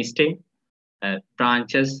main stem,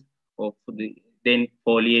 branches of the then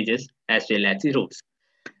foliages as well as the roots.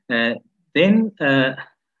 Then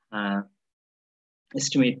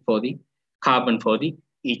estimate for the carbon for the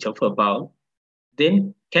each of above.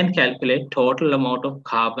 Then can calculate total amount of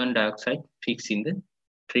carbon dioxide fixed in the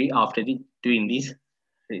tree after doing this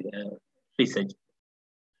research.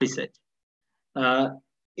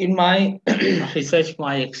 In my research,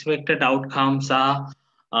 my expected outcomes are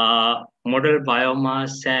model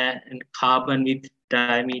biomass and carbon with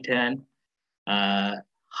diameter and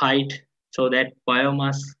height, so that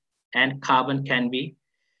biomass and carbon can be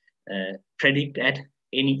predict at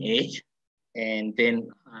any age. And then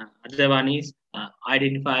other one is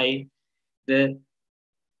identify the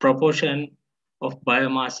proportion of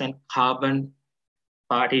biomass and carbon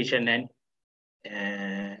partition and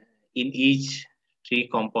in each tree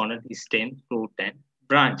component stem, root, and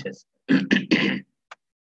branches.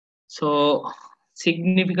 So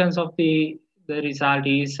significance of the result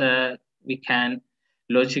is we can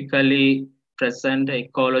logically present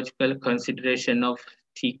ecological consideration of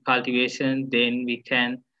tea cultivation. Then we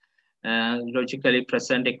can logically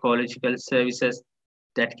present ecological services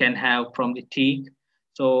that can have from the teak.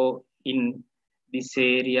 So in this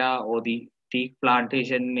area or the teak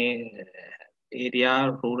plantation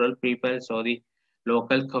area, rural people or the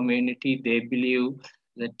local community, they believe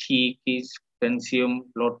the teak is consume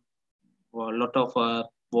lot of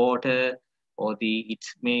water, or it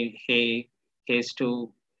may case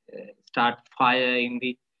to start fire in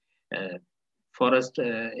the forest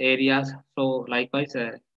areas. So likewise,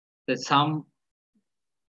 there's some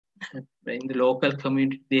in the local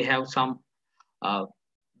community, they have some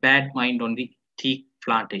bad mind on the teak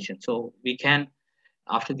plantation. So we can,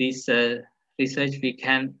 after this research, we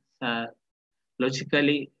can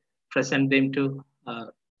logically present them to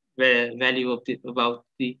value of about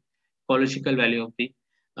the ecological value of the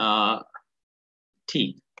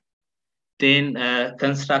teak. Then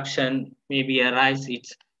construction maybe arise.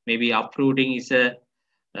 It's maybe uprooting is a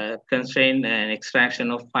constraint, and extraction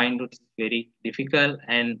of pine roots is very difficult.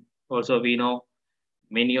 And also we know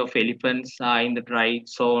many of elephants are in the dry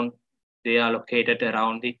zone. They are located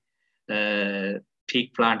around the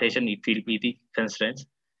teak plantation. It will be the constraints.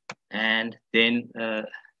 And then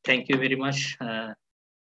thank you very much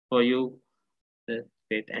for you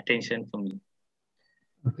great attention from me.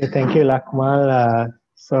 Okay, thank you, Lakmal.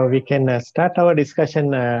 So we can start our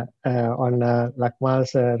discussion on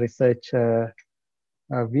Lakmal's research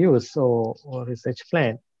views or research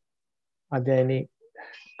plan. Are there any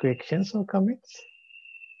questions or comments?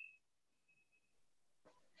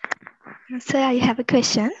 Sir, I have a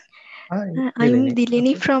question. I'm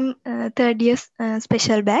Dilini from third year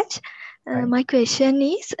special batch. My question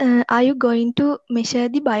is, are you going to measure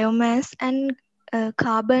the biomass and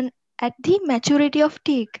carbon at the maturity of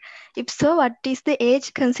teak? If so, what is the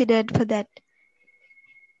age considered for that?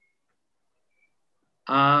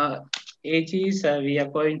 Age is we are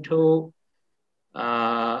going to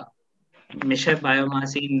measure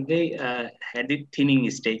biomass in the at the thinning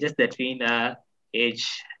stages. That means age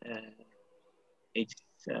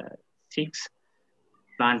 6,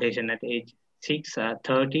 plantation at age 6,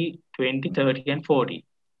 30, 20, 30, and 40.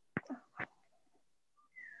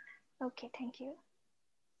 Okay, thank you.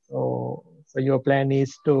 So your plan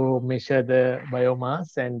is to measure the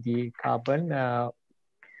biomass and the carbon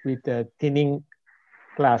with thinning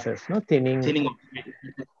classes, no? Thinning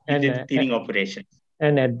Operations.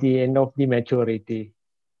 And at the end of the maturity.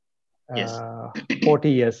 Yes.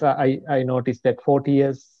 40 years. I noticed that 40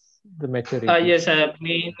 years the maturity. Yes,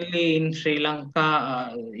 mainly in Sri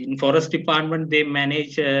Lanka, in forest department, they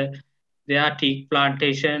manage their teak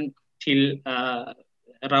plantation till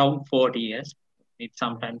around 40 years. It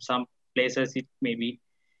sometimes some places it may be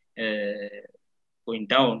going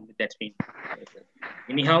down. That means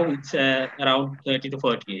anyhow it's around 30 to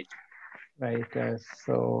 40 years. Right.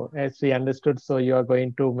 So as we understood, so you are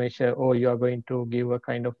going to measure, or you are going to give a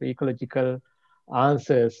kind of ecological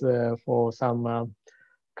answers for some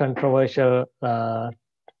controversial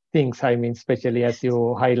things. I mean, especially as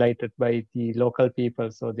you highlighted by the local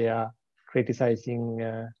people. So they are criticizing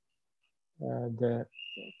the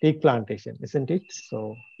teak plantation, isn't it?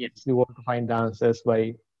 So yes, you want to find the answers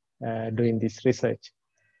by doing this research.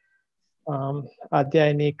 Are there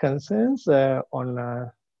any concerns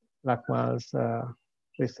on Lakmal's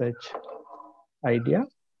research idea?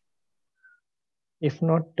 If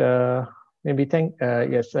not, maybe thank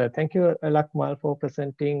you, Lakmal, for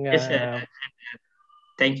presenting. Yes,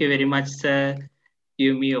 thank you very much, sir.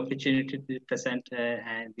 Give me opportunity to present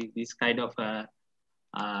and this kind of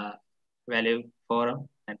value forum.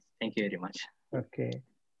 And thank you very much. Okay.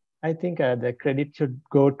 I think the credit should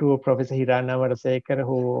go to Professor Hirana Marasekar,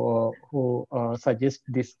 who suggests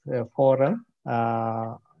this forum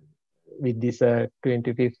with this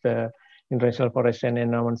 25th International Forestry and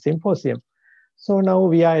Environment Symposium. So now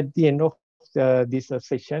we are at the end of this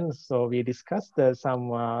session. So we discussed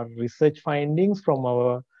some research findings from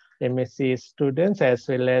our MSc students, as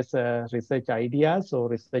well as research ideas or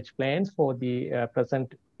research plans for the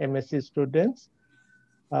present MSc students.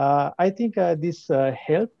 I think this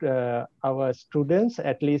helped our students,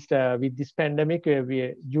 at least with this pandemic,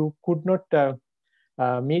 where you could not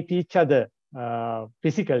meet each other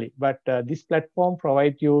physically, but this platform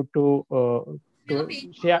provides you to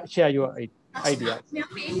share your ideas.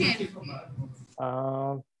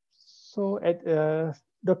 So,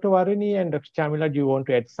 Dr. Varuni and Dr. Chamila, do you want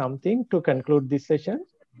to add something to conclude this session?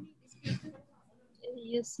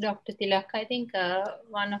 Yes, Dr. Tilak, I think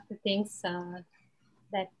one of the things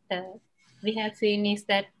that we have seen is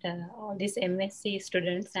that all these MSc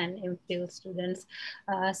students and M.Phil students,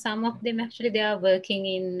 some of them actually they are working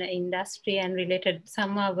in industry and related,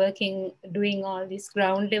 some are doing all this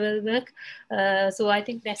ground level work. So I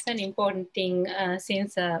think that's an important thing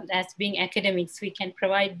since as being academics, we can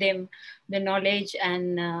provide them the knowledge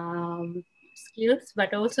and skills,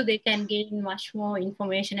 but also they can gain much more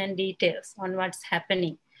information and details on what's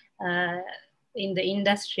happening in the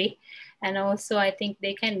industry. And also I think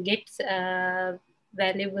they can get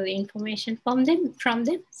valuable information from them.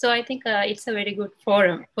 So I think it's a very good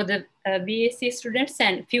forum for the BSc students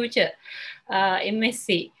and future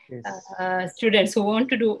MSc students who want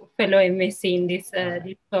to do fellow MSc in this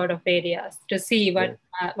sort of areas to see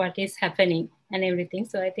what is happening and everything.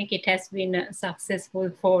 So I think it has been a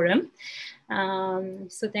successful forum.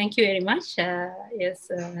 So thank you very much.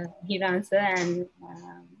 Yes, Hiran sir and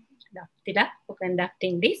Dr. Tilak for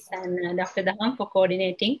conducting this, and Dr. Daham for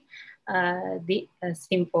coordinating the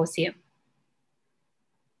symposium.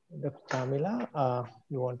 Dr. Chamila,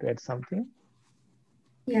 you want to add something?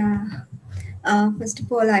 Yeah. First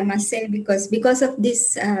of all, I must say, because of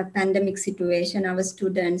this pandemic situation, our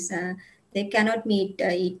students, they cannot meet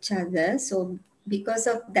each other. So because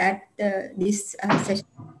of that, this session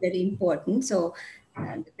is very important. So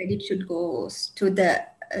the credit should go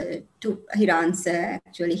to Hiran sir.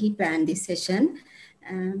 Actually, he planned this session.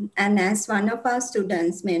 And as one of our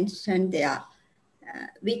students mentioned there,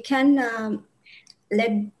 we can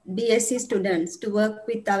let BSc students to work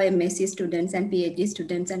with our MSc students and PhD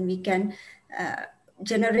students, and we can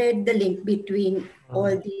generate the link between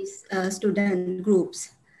all these student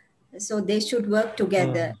groups. So they should work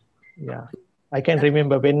together. Yeah, I can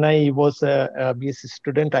remember when I was a BSc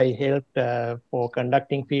student, I helped for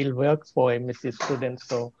conducting field works for MSc students.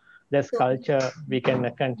 So that's culture we can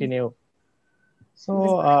continue.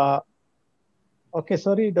 So, okay,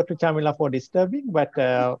 sorry, Dr. Chamila, for disturbing, but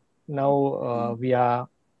now we are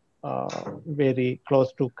very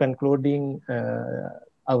close to concluding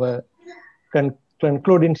our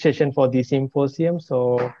concluding session for the symposium.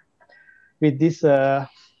 So with this,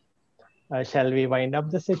 shall we wind up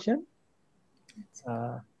the session?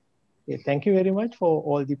 Okay, thank you very much for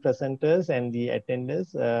all the presenters and the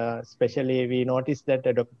attenders. Especially we noticed that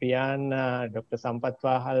Dr. Priyan, Dr. Sampath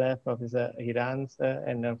Wahala, Professor Hiran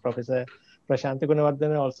and Professor Prashant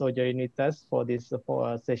Gunawardana also joined with us for this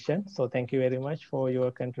session. So thank you very much for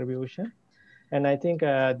your contribution. And I think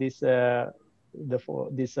this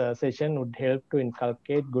session would help to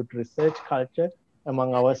inculcate good research culture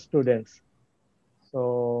among our students.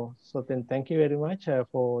 So then thank you very much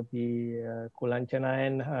for the Kulanchana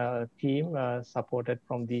and team supported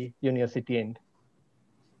from the university end.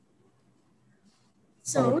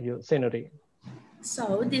 So, you, Senuri.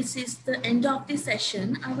 So this is the end of the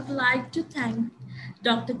session. I would like to thank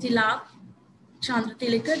Dr. Tilak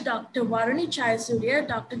Chandratilaka, Dr. Varuni Chayasuriya,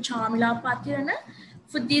 Dr. Chamila Patirana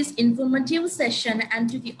for this informative session, and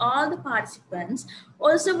to all the participants.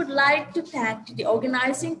 Also would like to thank the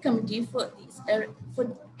organizing committee for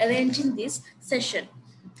arranging this session.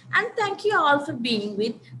 And thank you all for being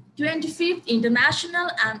with 25th International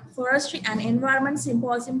and Forestry and Environment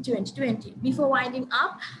Symposium 2020. Before winding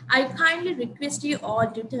up, I kindly request you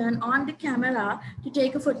all to turn on the camera to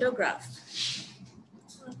take a photograph.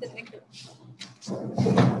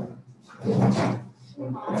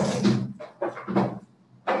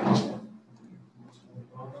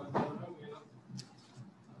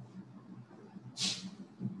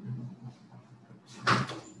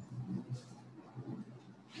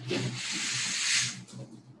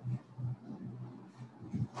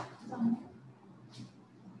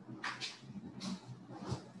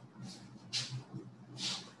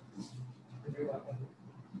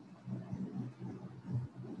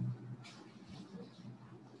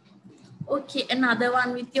 Okay, another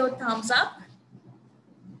one with your thumbs up.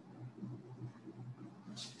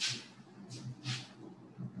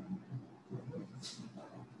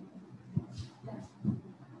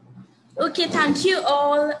 Okay, thank you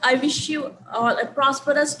all. I wish you all a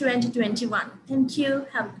prosperous 2021. Thank you.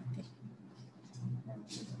 Have a good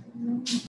day.